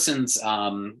 Garrison's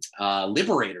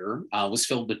Liberator was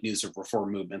filled with news of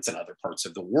reform movements in other parts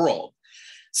of the world.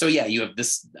 So yeah, you have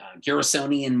this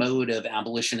Garrisonian mode of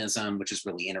abolitionism, which is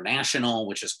really international,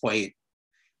 which is quite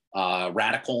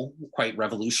radical, quite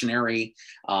revolutionary,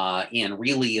 and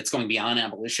really it's going beyond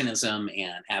abolitionism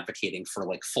and advocating for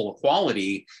like full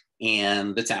equality.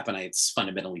 And the Tappanites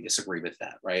fundamentally disagree with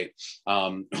that, right?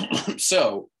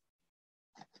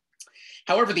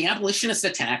 However, the abolitionist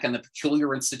attack on the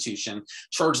peculiar institution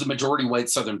charged the majority white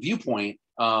Southern viewpoint,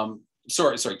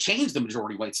 changed the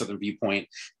majority white Southern viewpoint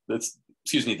that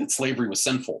slavery was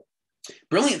sinful.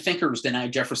 Brilliant thinkers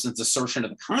denied Jefferson's assertion to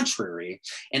the contrary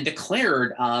and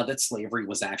declared that slavery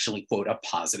was actually, quote, a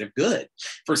positive good.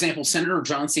 For example, Senator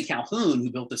John C. Calhoun,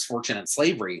 who built his fortune on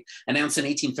slavery, announced in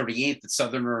 1838 that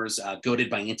Southerners,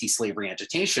 goaded by anti-slavery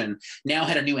agitation, now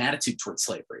had a new attitude towards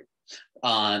slavery.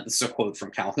 This is a quote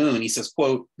from Calhoun. He says,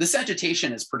 quote, "This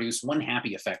agitation has produced one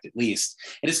happy effect at least.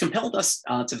 It has compelled us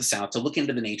to the South to look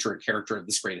into the nature and character of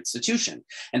this great institution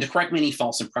and to correct many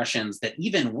false impressions that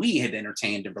even we had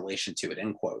entertained in relation to it,"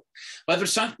 end quote. But other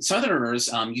Southerners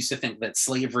used to think that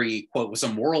slavery, quote, was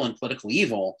a moral and political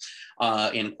evil,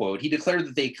 end quote. He declared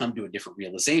that they come to a different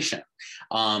realization.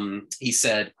 He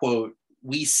said, quote,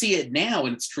 we see it now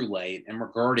in its true light and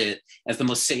regard it as the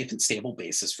most safe and stable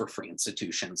basis for free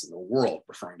institutions in the world,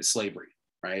 referring to slavery.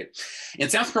 Right. In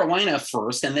South Carolina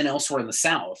first, and then elsewhere in the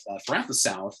South, throughout the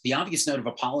South, the obvious note of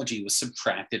apology was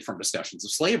subtracted from discussions of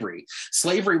slavery.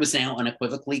 Slavery was now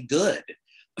unequivocally good,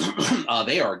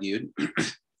 they argued,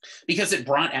 because it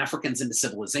brought Africans into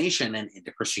civilization and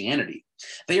into Christianity.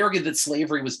 They argued that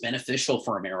slavery was beneficial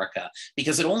for America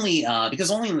because only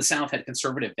in the South had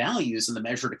conservative values, and the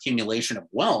measured accumulation of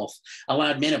wealth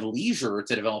allowed men of leisure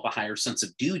to develop a higher sense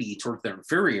of duty toward their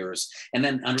inferiors and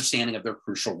then understanding of their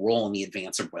crucial role in the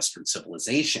advance of Western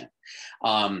civilization.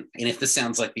 And if this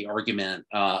sounds like the argument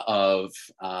of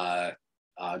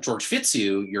George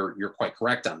Fitzhugh, you're quite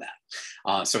correct on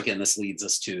that. So again, this leads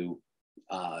us to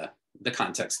the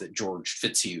context that George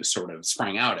Fitzhugh sort of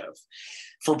sprang out of.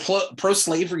 For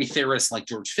pro-slavery theorists like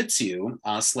George Fitzhugh,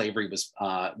 slavery was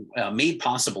made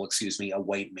possible, a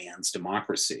white man's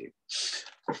democracy.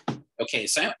 Okay,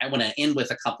 so I want to end with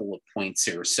a couple of points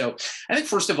here. So I think,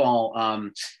 first of all,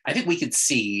 I think we could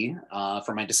see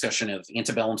from my discussion of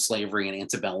antebellum slavery and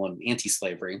antebellum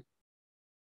anti-slavery,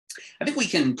 I think we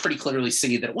can pretty clearly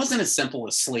see that it wasn't as simple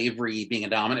as slavery being a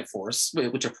dominant force,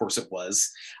 which of course it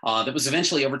was, that was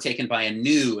eventually overtaken by a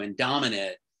new and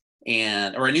dominant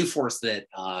or a new force that,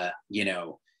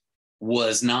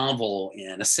 was novel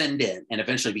and ascendant and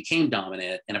eventually became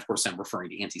dominant. And of course, I'm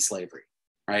referring to anti-slavery,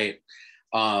 right?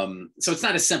 So it's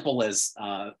not as simple as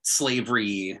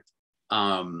slavery,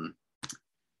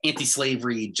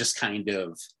 anti-slavery just kind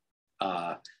of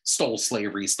stole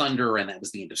slavery's thunder, and that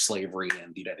was the end of slavery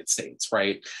in the United States,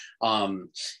 right?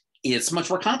 It's much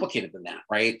more complicated than that,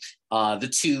 right?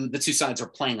 The two sides are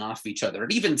playing off of each other,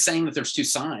 and even saying that there's two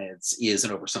sides is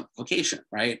an oversimplification,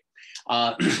 right?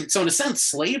 So in a sense,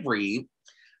 slavery,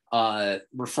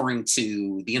 referring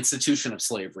to the institution of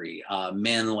slavery,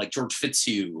 men like George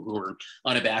Fitzhugh, who are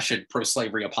unabashed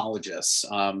pro-slavery apologists,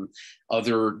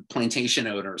 other plantation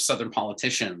owners, Southern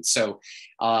politicians. So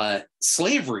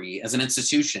slavery as an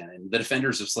institution and the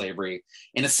defenders of slavery,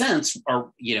 in a sense,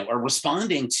 are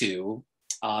responding to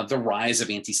the rise of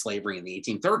anti-slavery in the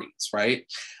 1830s, right?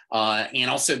 And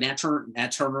also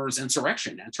Nat Turner's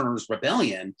insurrection, Nat Turner's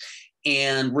rebellion,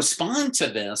 and respond to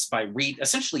this by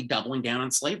essentially doubling down on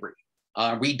slavery,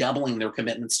 redoubling their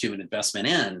commitments to an investment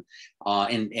in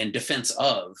and defense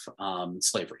of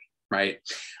slavery, right?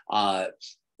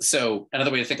 So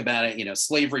another way to think about it,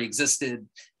 slavery existed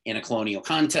in a colonial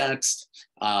context.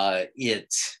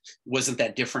 It wasn't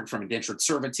that different from indentured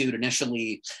servitude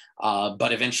initially,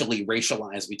 but eventually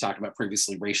racialized, we talked about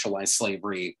previously, racialized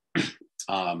slavery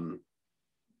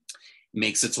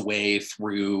makes its way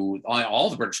through all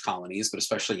the British colonies, but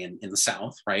especially in the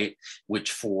South, right?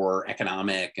 Which for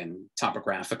economic and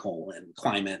topographical and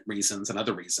climate reasons and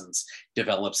other reasons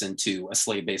develops into a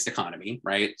slave-based economy,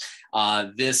 right?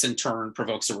 This in turn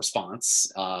provokes a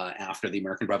response after the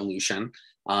American Revolution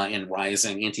and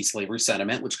rising anti-slavery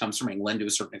sentiment, which comes from England to a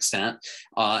certain extent,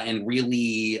 and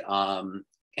really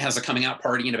has a coming out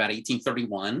party in about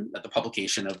 1831 at the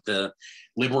publication of the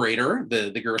Liberator,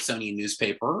 the Garrisonian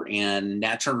newspaper, and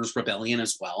Nat Turner's rebellion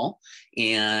as well.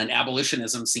 And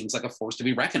abolitionism seems like a force to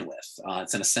be reckoned with.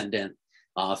 It's an ascendant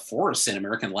force in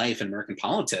American life and American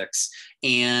politics.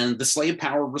 And the slave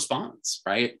power responds,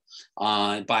 right?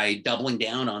 By doubling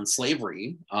down on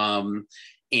slavery.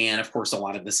 And of course, a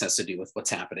lot of this has to do with what's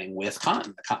happening with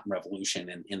cotton, the Cotton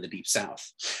Revolution in the Deep South.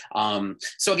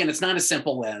 So again, it's not as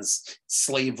simple as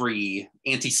slavery,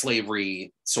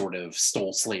 anti-slavery sort of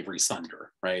stole slavery's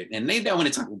thunder, right? And maybe I want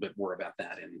to talk a little bit more about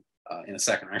that in a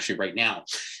second, or actually right now.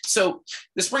 So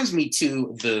this brings me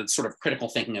to the sort of critical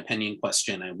thinking opinion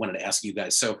question I wanted to ask you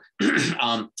guys. So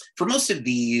for most of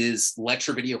these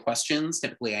lecture video questions,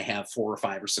 typically I have 4 or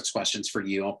 5 or 6 questions for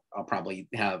you. I'll probably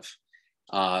have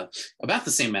about the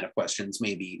same amount of questions,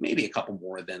 maybe a couple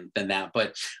more than that.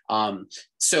 But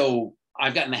so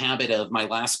I've gotten the habit of my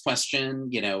last question,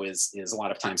 is a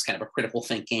lot of times kind of a critical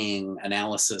thinking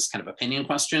analysis kind of opinion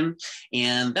question.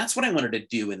 And that's what I wanted to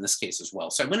do in this case as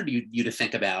well. So I wanted you to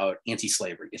think about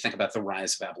anti-slavery, to think about the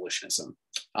rise of abolitionism.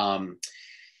 And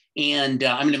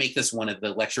I'm going to make this one of the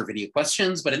lecture video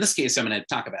questions, but in this case, I'm going to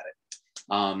talk about it.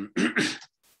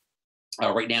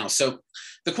 Right now. So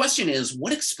the question is,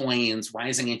 what explains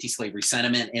rising anti-slavery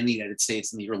sentiment in the United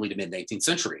States in the early to mid 19th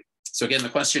century? So again, the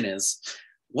question is,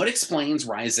 what explains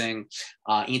rising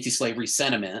anti-slavery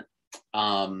sentiment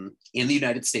in the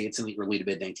United States in the early to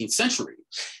mid 19th century?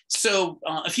 So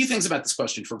a few things about this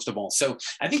question, first of all. So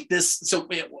I think let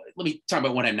me talk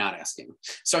about what I'm not asking.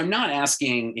 So I'm not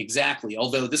asking exactly,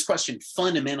 although this question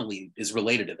fundamentally is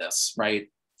related to this, right?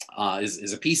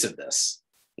 Is a piece of this.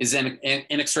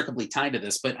 inextricably tied to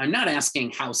this, but I'm not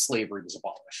asking how slavery was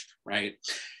abolished, right?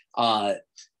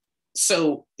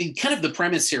 So kind of the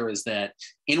premise here is that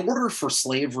in order for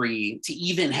slavery to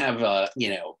even have a,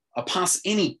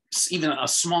 even a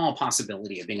small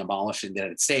possibility of being abolished in the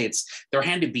United States, there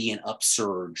had to be an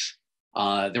upsurge.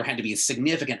 There had to be a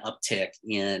significant uptick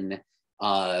in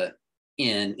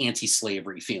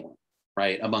anti-slavery feeling,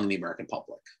 right, among the American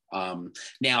public.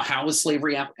 Now, how was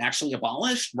slavery actually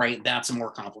abolished, right? That's a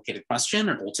more complicated question,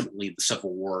 and ultimately the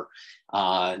Civil War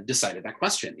decided that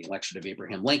question. The election of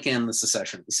Abraham Lincoln, the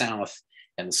secession of the South,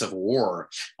 and the Civil War,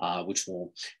 which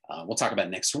we'll talk about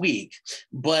next week.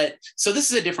 But so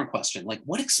this is a different question. Like,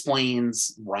 what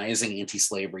explains rising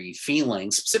anti-slavery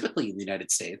feelings, specifically in the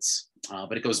United States?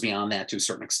 But it goes beyond that to a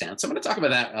certain extent. So I'm going to talk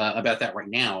about that right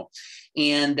now.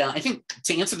 And I think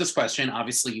to answer this question,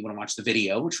 obviously you want to watch the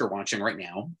video, which we're watching right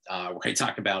now, where I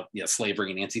talk about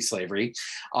slavery and anti-slavery.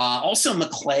 Also,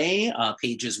 Maclay,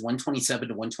 pages 127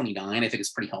 to 129, I think is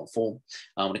pretty helpful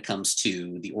when it comes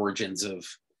to the origins of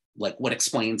like what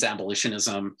explains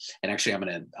abolitionism. And actually, I'm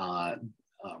going to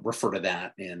refer to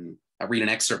that and read an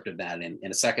excerpt of that in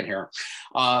a second here.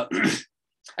 I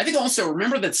think also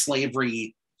remember that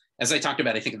slavery, as I talked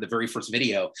about, I think in the very first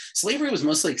video, slavery was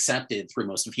mostly accepted through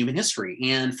most of human history,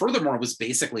 and furthermore was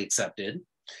basically accepted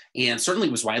and certainly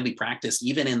was widely practiced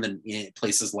even in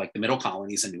places like the Middle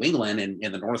Colonies in New England and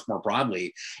in the North more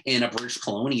broadly in a British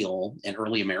colonial and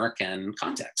early American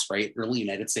context, right? Early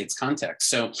United States context.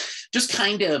 So just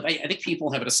kind of, I think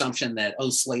people have an assumption that, oh,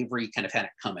 slavery kind of had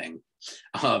it coming.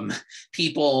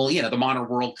 People, the modern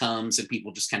world comes and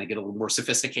people just kind of get a little more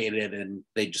sophisticated and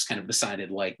they just kind of decided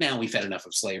like, now we've had enough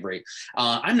of slavery.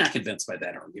 I'm not convinced by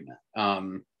that argument.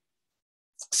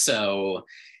 So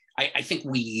I think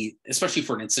we, especially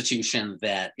for an institution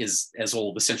that is as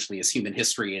old essentially as human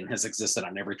history and has existed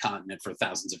on every continent for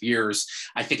thousands of years,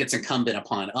 I think it's incumbent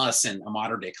upon us in a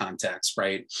modern day context,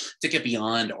 right, to get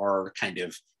beyond our kind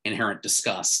of inherent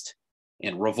disgust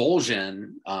and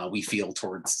revulsion we feel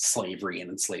towards slavery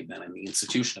and enslavement and the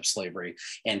institution of slavery,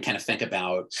 and kind of think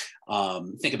about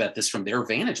this from their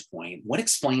vantage point. What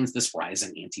explains this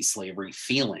rising anti-slavery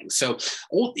feeling? So,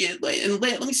 and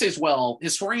let me say as well,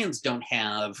 historians don't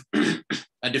have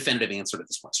a definitive answer to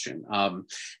this question.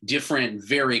 Different,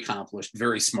 very accomplished,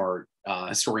 very smart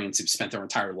historians who've spent their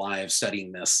entire lives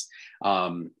studying this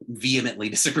vehemently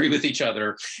disagree with each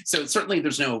other. So certainly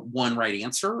there's no one right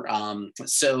answer.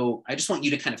 So I just want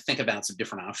you to kind of think about some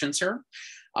different options here.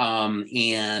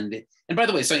 And by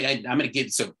the way, so I'm going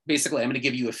to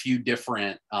give you a few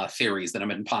different theories that have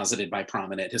been posited by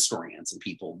prominent historians and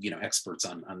people, experts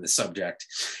on this subject,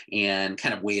 and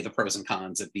kind of weigh the pros and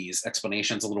cons of these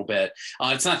explanations a little bit.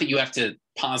 It's not that you have to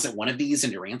posit one of these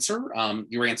in your answer.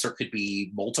 Your answer could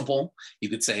be multiple. You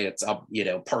could say it's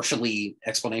partially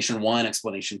explanation 1,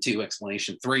 explanation 2,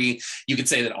 explanation 3. You could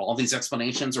say that all of these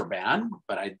explanations are bad,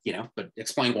 but but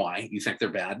explain why you think they're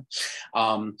bad.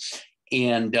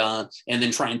 And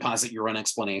then try and posit your own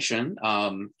explanation.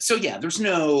 So yeah, there's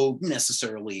no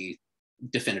necessarily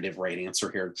definitive right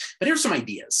answer here, but here's some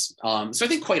ideas. So I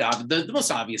think the most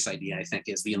obvious idea, I think,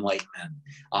 is the Enlightenment.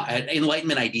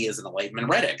 Enlightenment ideas and Enlightenment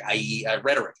rhetoric,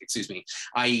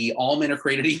 i.e. all men are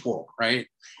created equal, right?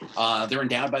 They're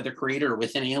endowed by their creator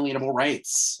with inalienable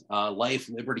rights, life,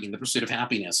 liberty, and the pursuit of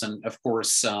happiness. And of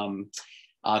course,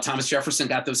 Thomas Jefferson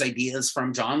got those ideas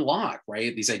from John Locke,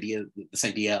 right? This idea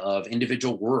of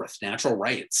individual worth, natural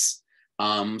rights.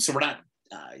 So we're not,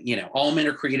 all men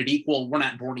are created equal. We're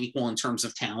not born equal in terms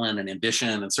of talent and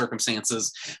ambition and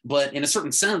circumstances, but in a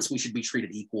certain sense, we should be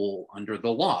treated equal under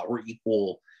the law. We're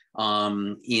equal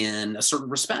in a certain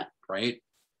respect, right?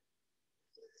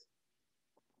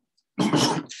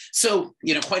 So,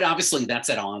 quite obviously that's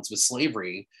at odds with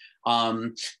slavery.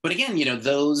 But again,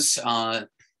 the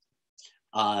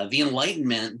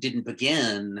Enlightenment didn't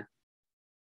begin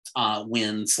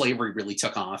when slavery really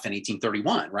took off in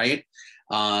 1831, right?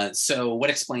 So what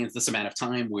explains this amount of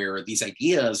time where these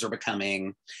ideas are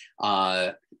becoming,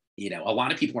 a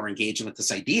lot of people are engaging with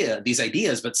these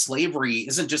ideas, but slavery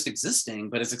isn't just existing,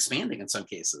 but is expanding in some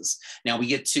cases. Now we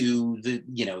get to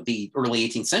the early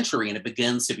 18th century and it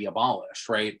begins to be abolished,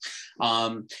 right?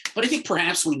 But I think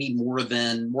perhaps we need more of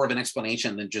an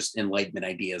explanation than just Enlightenment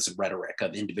ideas and rhetoric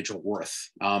of individual worth.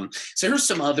 So here's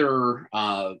some other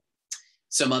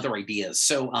ideas.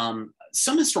 So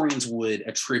some historians would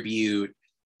attribute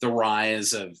the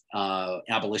rise of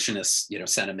abolitionist,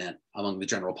 sentiment among the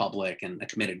general public and a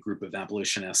committed group of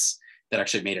abolitionists that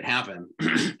actually made it happen,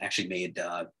 actually made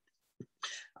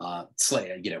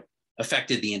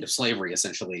affected the end of slavery,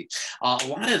 essentially. A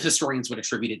lot of historians would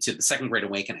attribute it to the Second Great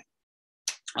Awakening.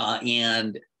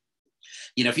 And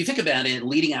if you think about it,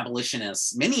 leading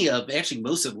abolitionists, actually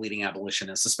most of the leading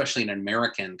abolitionists, especially in an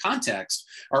American context,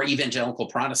 are evangelical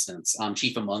Protestants,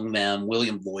 chief among them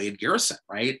William Lloyd Garrison,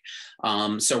 right?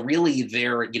 So really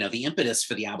the impetus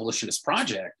for the abolitionist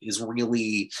project is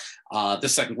really the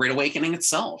Second Great Awakening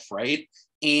itself, right?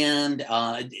 And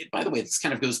by the way, this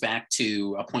kind of goes back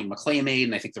to a point Maclay made,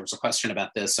 and I think there was a question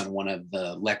about this on one of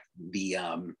the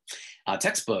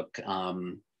textbook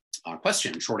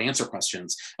short answer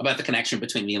questions about the connection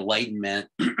between the Enlightenment,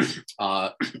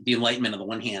 on the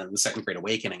one hand, and the Second Great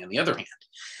Awakening on the other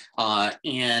hand.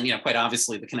 And quite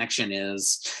obviously, the connection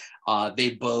is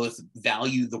they both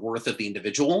value the worth of the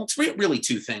individual. It's really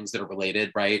two things that are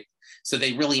related, right? So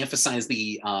they really emphasize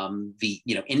the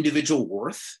individual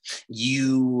worth.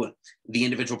 You, the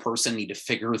individual person, need to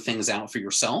figure things out for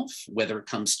yourself, whether it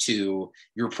comes to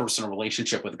your personal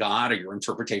relationship with God or your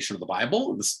interpretation of the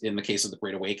Bible, in the case of the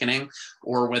Great Awakening,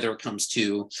 or whether it comes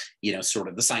to sort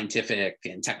of the scientific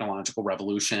and technological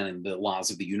revolution and the laws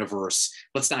of the universe.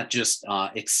 Let's not just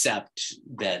accept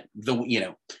that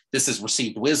this is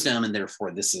received wisdom and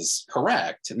therefore this is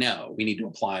correct. No, we need to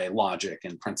apply logic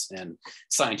and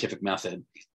scientific method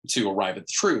to arrive at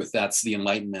the truth. That's the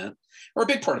Enlightenment, or a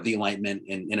big part of the Enlightenment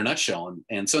in a nutshell.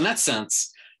 And so in that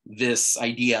sense, this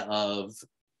idea of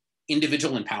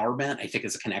individual empowerment, I think,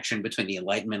 is a connection between the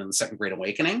Enlightenment and the Second Great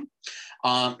Awakening.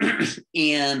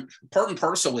 And part and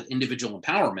parcel with individual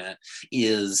empowerment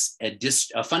is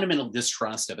a fundamental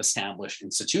distrust of established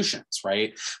institutions,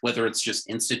 right? Whether it's just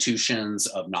institutions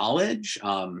of knowledge,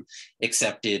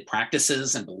 accepted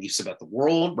practices and beliefs about the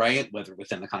world, right? Whether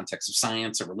within the context of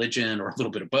science or religion or a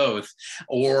little bit of both,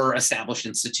 or established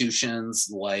institutions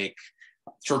like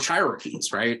church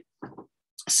hierarchies, right?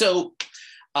 So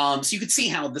you could see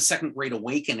how the Second Great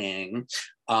Awakening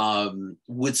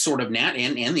would sort of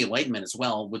and the Enlightenment as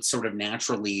well would sort of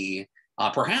naturally,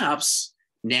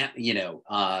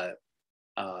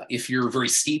 if you're very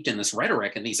steeped in this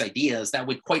rhetoric and these ideas, that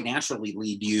would quite naturally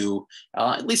lead you,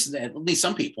 at least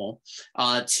some people,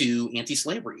 to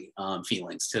anti-slavery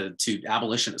feelings, to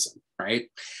abolitionism, right?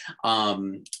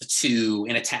 To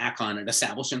an attack on an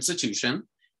established institution,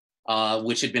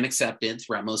 which had been accepted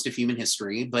throughout most of human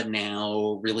history, but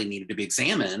now really needed to be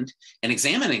examined. And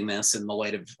examining this in the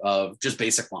light of just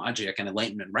basic logic and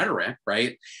Enlightenment rhetoric,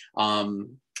 right?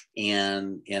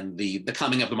 And the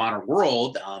coming of the modern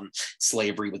world,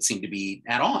 slavery would seem to be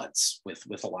at odds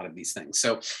with a lot of these things.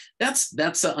 So that's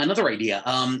another idea.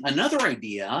 Another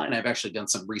idea, and I've actually done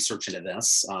some research into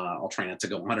this. I'll try not to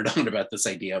go on and on about this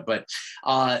idea, but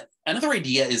another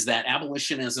idea is that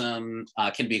abolitionism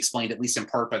can be explained, at least in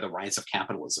part, by the rise of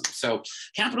capitalism. So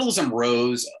capitalism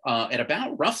rose at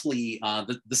about roughly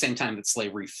the same time that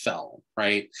slavery fell,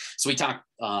 right? So we talked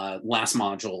last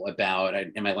module about,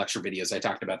 in my lecture videos, I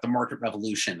talked about the market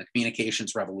revolution, the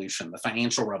communications revolution, the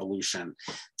financial revolution,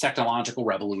 technological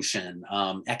revolution,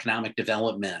 economic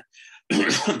development,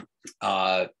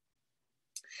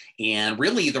 and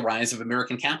really the rise of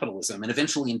American capitalism and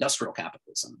eventually industrial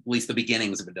capitalism, at least the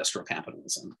beginnings of industrial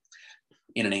capitalism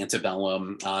in an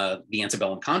antebellum, the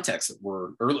antebellum context that we're,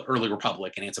 early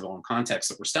Republic and antebellum context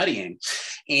that we're studying.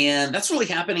 And that's really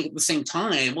happening at the same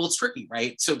time. Well, it's tricky,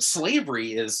 right? So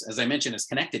slavery is, as I mentioned, is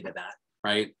connected to that,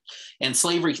 right? And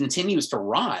slavery continues to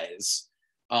rise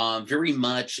very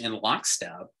much in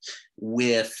lockstep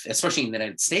with, especially in the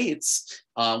United States,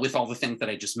 with all the things that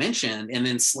I just mentioned, and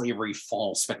then slavery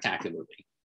falls spectacularly,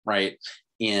 right?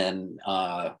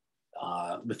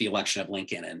 With the election of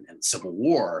Lincoln and Civil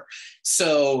War.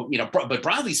 So, but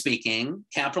broadly speaking,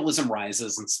 capitalism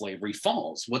rises and slavery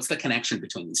falls. What's the connection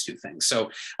between these two things? So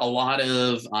a lot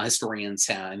of historians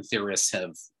and theorists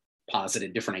have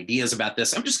posited different ideas about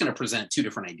this. I'm just going to present two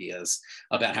different ideas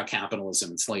about how capitalism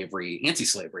and slavery,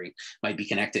 anti-slavery, might be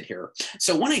connected here.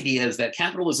 So one idea is that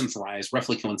capitalism's rise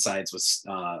roughly coincides with,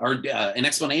 an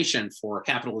explanation for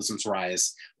capitalism's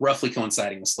rise roughly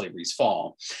coinciding with slavery's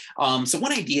fall. So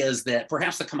one idea is that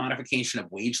perhaps the commodification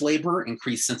of wage labor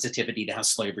increased sensitivity to how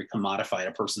slavery commodified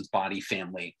a person's body,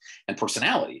 family, and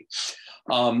personality.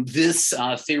 This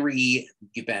theory,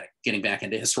 getting back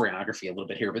into historiography a little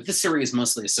bit here, but this theory is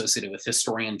mostly associated with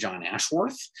historian John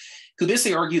Ashworth, who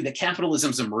basically argued that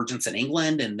capitalism's emergence in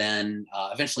England and then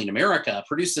eventually in America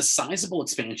produced a sizable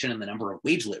expansion in the number of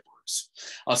wage laborers.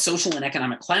 A social and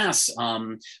economic class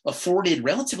afforded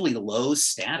relatively low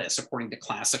status according to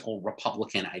classical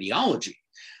Republican ideology.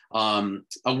 A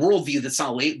worldview that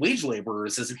saw wage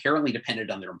laborers as inherently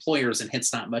dependent on their employers and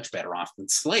hence not much better off than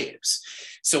slaves.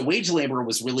 So wage labor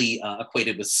was really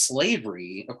equated with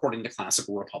slavery according to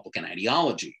classical Republican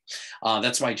ideology.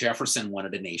 That's why Jefferson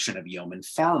wanted a nation of yeoman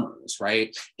farmers,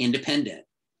 right? Independent,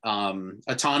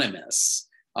 autonomous,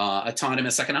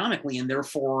 autonomous economically, and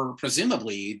therefore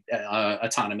presumably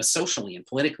autonomous socially and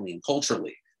politically and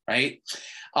culturally, right?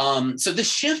 So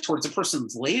this shift towards a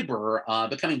person's labor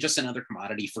becoming just another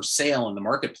commodity for sale in the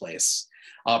marketplace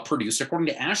produced, according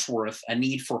to Ashworth, a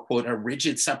need for, quote, a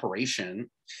rigid separation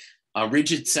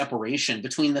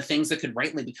between the things that could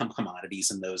rightly become commodities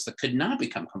and those that could not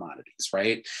become commodities,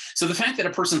 right? So the fact that a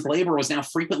person's labor was now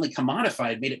frequently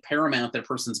commodified made it paramount that a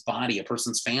person's body, a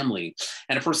person's family,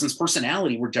 and a person's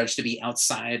personality were judged to be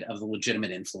outside of the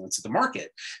legitimate influence of the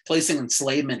market, placing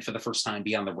enslavement for the first time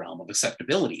beyond the realm of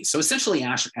acceptability. So essentially,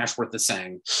 Ashworth is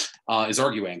saying, is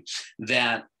arguing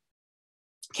that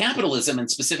capitalism,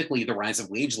 and specifically the rise of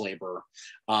wage labor,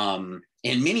 and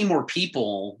many more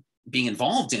people being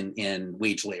involved in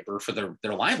wage labor for their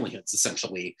livelihoods,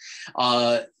 essentially,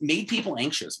 made people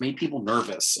anxious, made people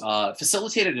nervous,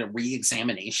 facilitated a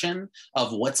re-examination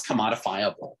of what's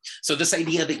commodifiable. So this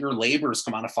idea that your labor is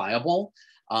commodifiable,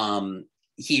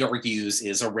 he argues,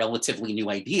 is a relatively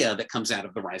new idea that comes out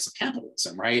of the rise of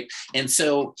capitalism, right? And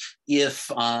so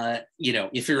if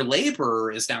your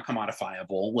labor is now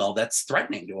commodifiable, well, that's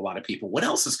threatening to a lot of people. What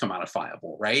else is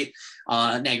commodifiable, right?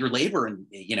 Now your labor,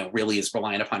 really is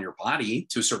reliant upon your body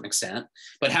to a certain extent,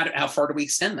 but how far do we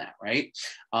extend that, right?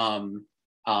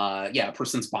 A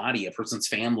person's body, a person's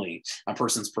family, a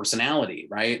person's personality,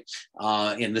 right?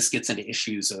 And this gets into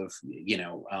issues of,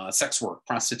 sex work,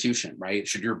 prostitution, right?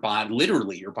 Should your body,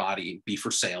 literally your body, be for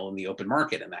sale in the open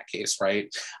market in that case,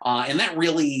 right? And that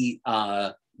really,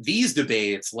 these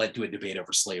debates led to a debate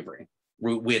over slavery,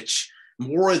 which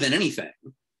more than anything,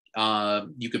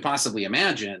 you could possibly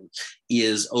imagine,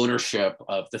 is ownership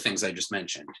of the things I just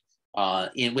mentioned.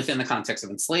 Within the context of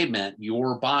enslavement,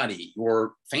 your body,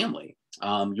 your family,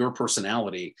 your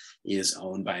personality is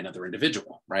owned by another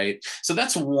individual, right? So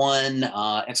that's one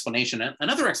explanation.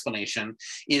 Another explanation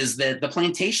is that the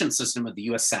plantation system of the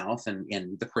US South and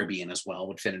the Caribbean as well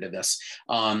would fit into this,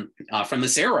 from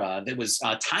this era that was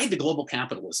tied to global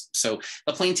capitalism. So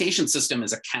the plantation system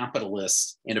is a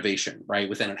capitalist innovation, right,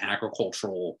 within an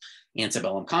agricultural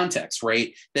antebellum context,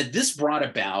 right? That this brought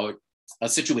about a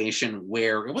situation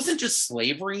where it wasn't just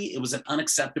slavery, it was an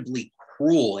unacceptably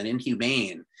cruel and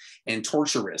inhumane and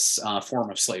torturous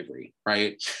form of slavery,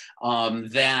 right?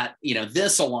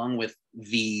 This, along with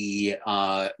the,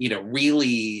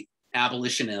 really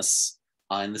abolitionists,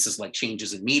 and this is like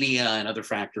changes in media and other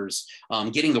factors,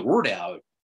 getting the word out,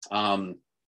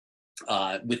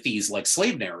 with these like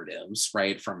slave narratives,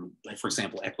 right? From, for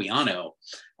example, Equiano,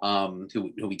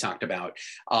 who we talked about.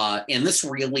 And this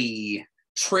really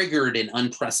triggered an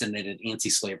unprecedented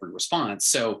anti-slavery response.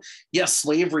 So yes,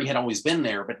 slavery had always been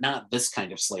there, but not this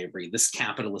kind of slavery. This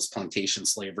capitalist plantation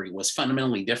slavery was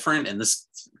fundamentally different, and this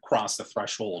crossed the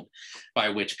threshold by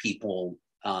which people,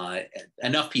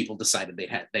 enough people decided they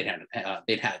had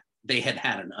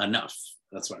enough.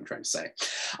 That's what I'm trying to say.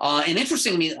 And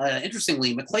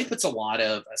interestingly, Maclay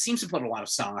seems to put a lot of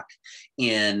stock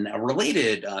in a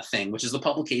related thing, which is the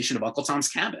publication of Uncle Tom's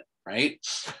Cabin, right?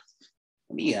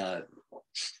 Let me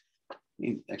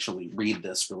actually read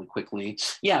this really quickly.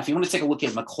 Yeah, if you want to take a look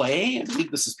at Maclay, I believe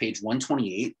this is page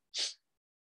 128.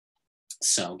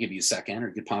 So I'll give you a second, or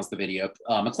you could pause the video.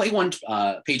 Maclay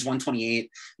page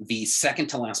 128, the second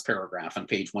to last paragraph on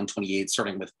page 128,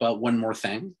 starting with "but one more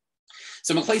thing."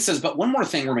 So Maclay says, but one more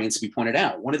thing remains to be pointed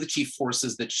out. One of the chief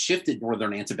forces that shifted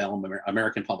Northern antebellum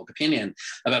American public opinion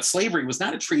about slavery was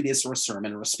not a treatise or a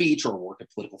sermon or a speech or a work of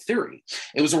political theory.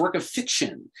 It was a work of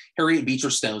fiction. Harriet Beecher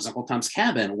Stowe's Uncle Tom's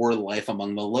Cabin, or Life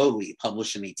Among the Lowly,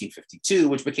 published in 1852,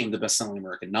 which became the best-selling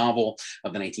American novel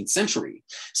of the 19th century.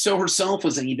 Stowe herself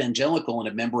was an evangelical and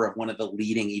a member of one of the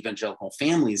leading evangelical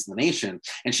families in the nation,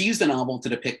 and she used the novel to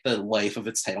depict the life of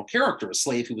its title character, a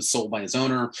slave who was sold by his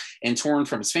owner and torn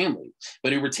from his family,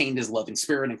 but who retained his loving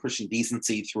spirit and Christian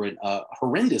decency through a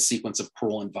horrendous sequence of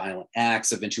cruel and violent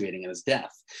acts, eventuating in his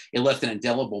death. It left an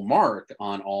indelible mark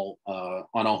on all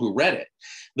who read it.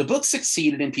 The book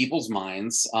succeeded in people's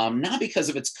minds, not because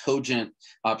of its cogent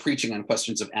preaching on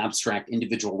questions of abstract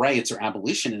individual rights or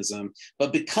abolitionism,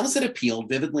 but because it appealed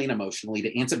vividly and emotionally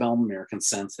to antebellum American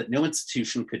sense that no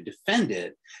institution could be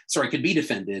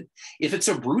defended if it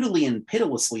so brutally and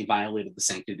pitilessly violated the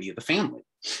sanctity of the family.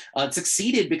 It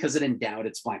succeeded because it endowed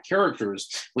its Black characters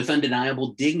with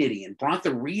undeniable dignity and brought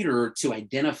the reader to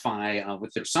identify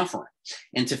with their suffering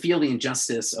and to feel the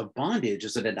injustice of bondage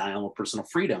as a denial of personal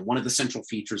freedom, one of the central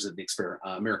features of the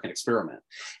American experiment.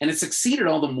 And it succeeded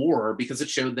all the more because it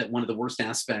showed that one of the worst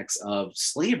aspects of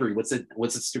slavery was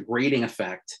its degrading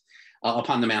effect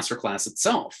upon the master class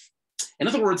itself. In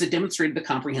other words, it demonstrated the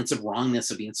comprehensive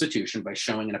wrongness of the institution by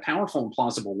showing in a powerful and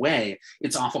plausible way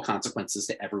its awful consequences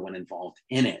to everyone involved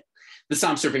in it. This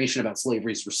observation about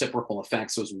slavery's reciprocal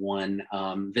effects was one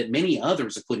that many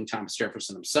others, including Thomas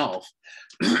Jefferson himself,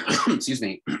 excuse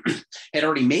me, had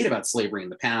already made about slavery in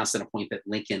the past, and a point that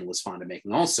Lincoln was fond of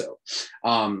making also.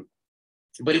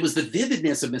 But it was the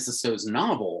vividness of Mrs. Stowe's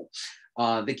novel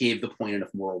that gave the point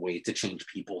enough moral weight to change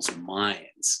people's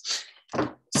minds.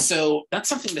 So that's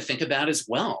something to think about as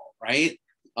well, right?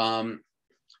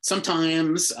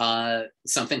 Sometimes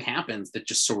something happens that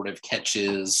just sort of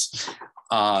catches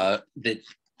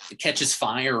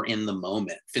fire in the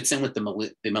moment, fits in with the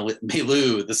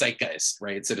milieu, the zeitgeist,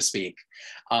 right, so to speak.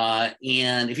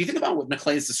 And if you think about what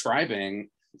Maclay is describing,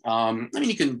 I mean,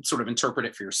 you can sort of interpret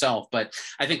it for yourself, but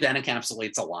I think that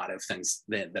encapsulates a lot of things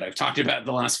that I've talked about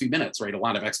the last few minutes, right? A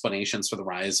lot of explanations for the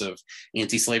rise of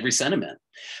anti-slavery sentiment.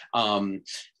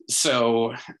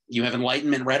 So you have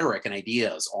Enlightenment rhetoric and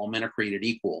ideas, all men are created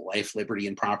equal, life, liberty,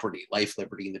 and property, life,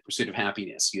 liberty, and the pursuit of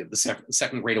happiness. You have the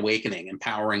second Great Awakening,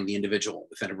 empowering the individual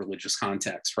within a religious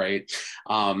context, right?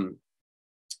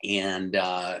 And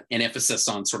an emphasis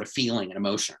on sort of feeling and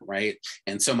emotion, right?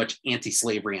 And so much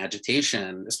anti-slavery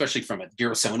agitation, especially from a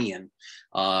Garrisonian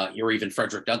or even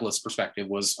Frederick Douglass perspective,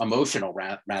 was emotional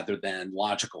rather than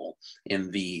logical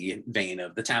in the vein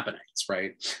of the Tappanites,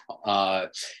 right?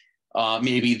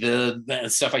 Maybe the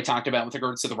stuff I talked about with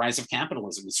regards to the rise of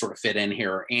capitalism would sort of fit in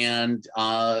here, and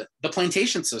the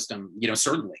plantation system, you know,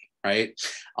 certainly, right?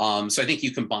 So I think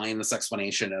you combine this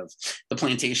explanation of the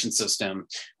plantation system,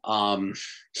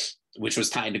 which was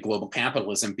tied to global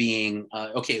capitalism being,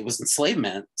 okay, it was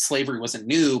enslavement, slavery wasn't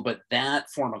new, but that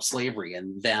form of slavery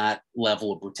and that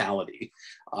level of brutality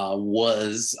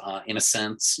was in a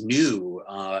sense new.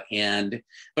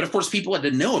 But of course people had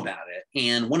to know about it.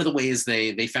 And one of the ways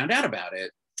they found out about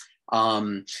it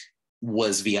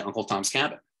was via Uncle Tom's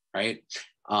Cabin, right?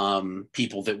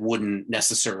 People that wouldn't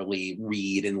necessarily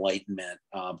read Enlightenment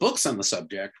books on the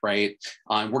subject, right,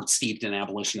 weren't steeped in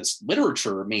abolitionist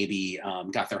literature, maybe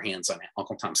got their hands on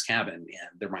Uncle Tom's Cabin,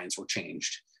 and their minds were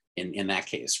changed in that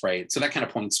case, right? So that kind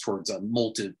of points towards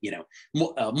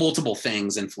multiple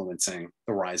things influencing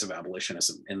the rise of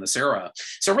abolitionism in this era.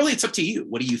 So really, it's up to you.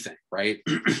 What do you think, right?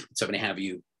 So I'm going to have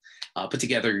you put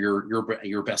together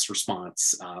your best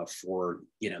response for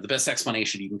the best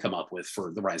explanation you can come up with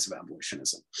for the rise of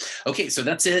abolitionism. Okay, so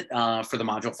that's it for the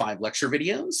Module 5 lecture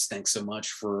videos. Thanks so much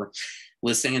for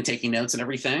listening and taking notes and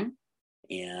everything.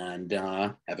 And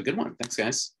have a good one. Thanks,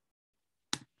 guys.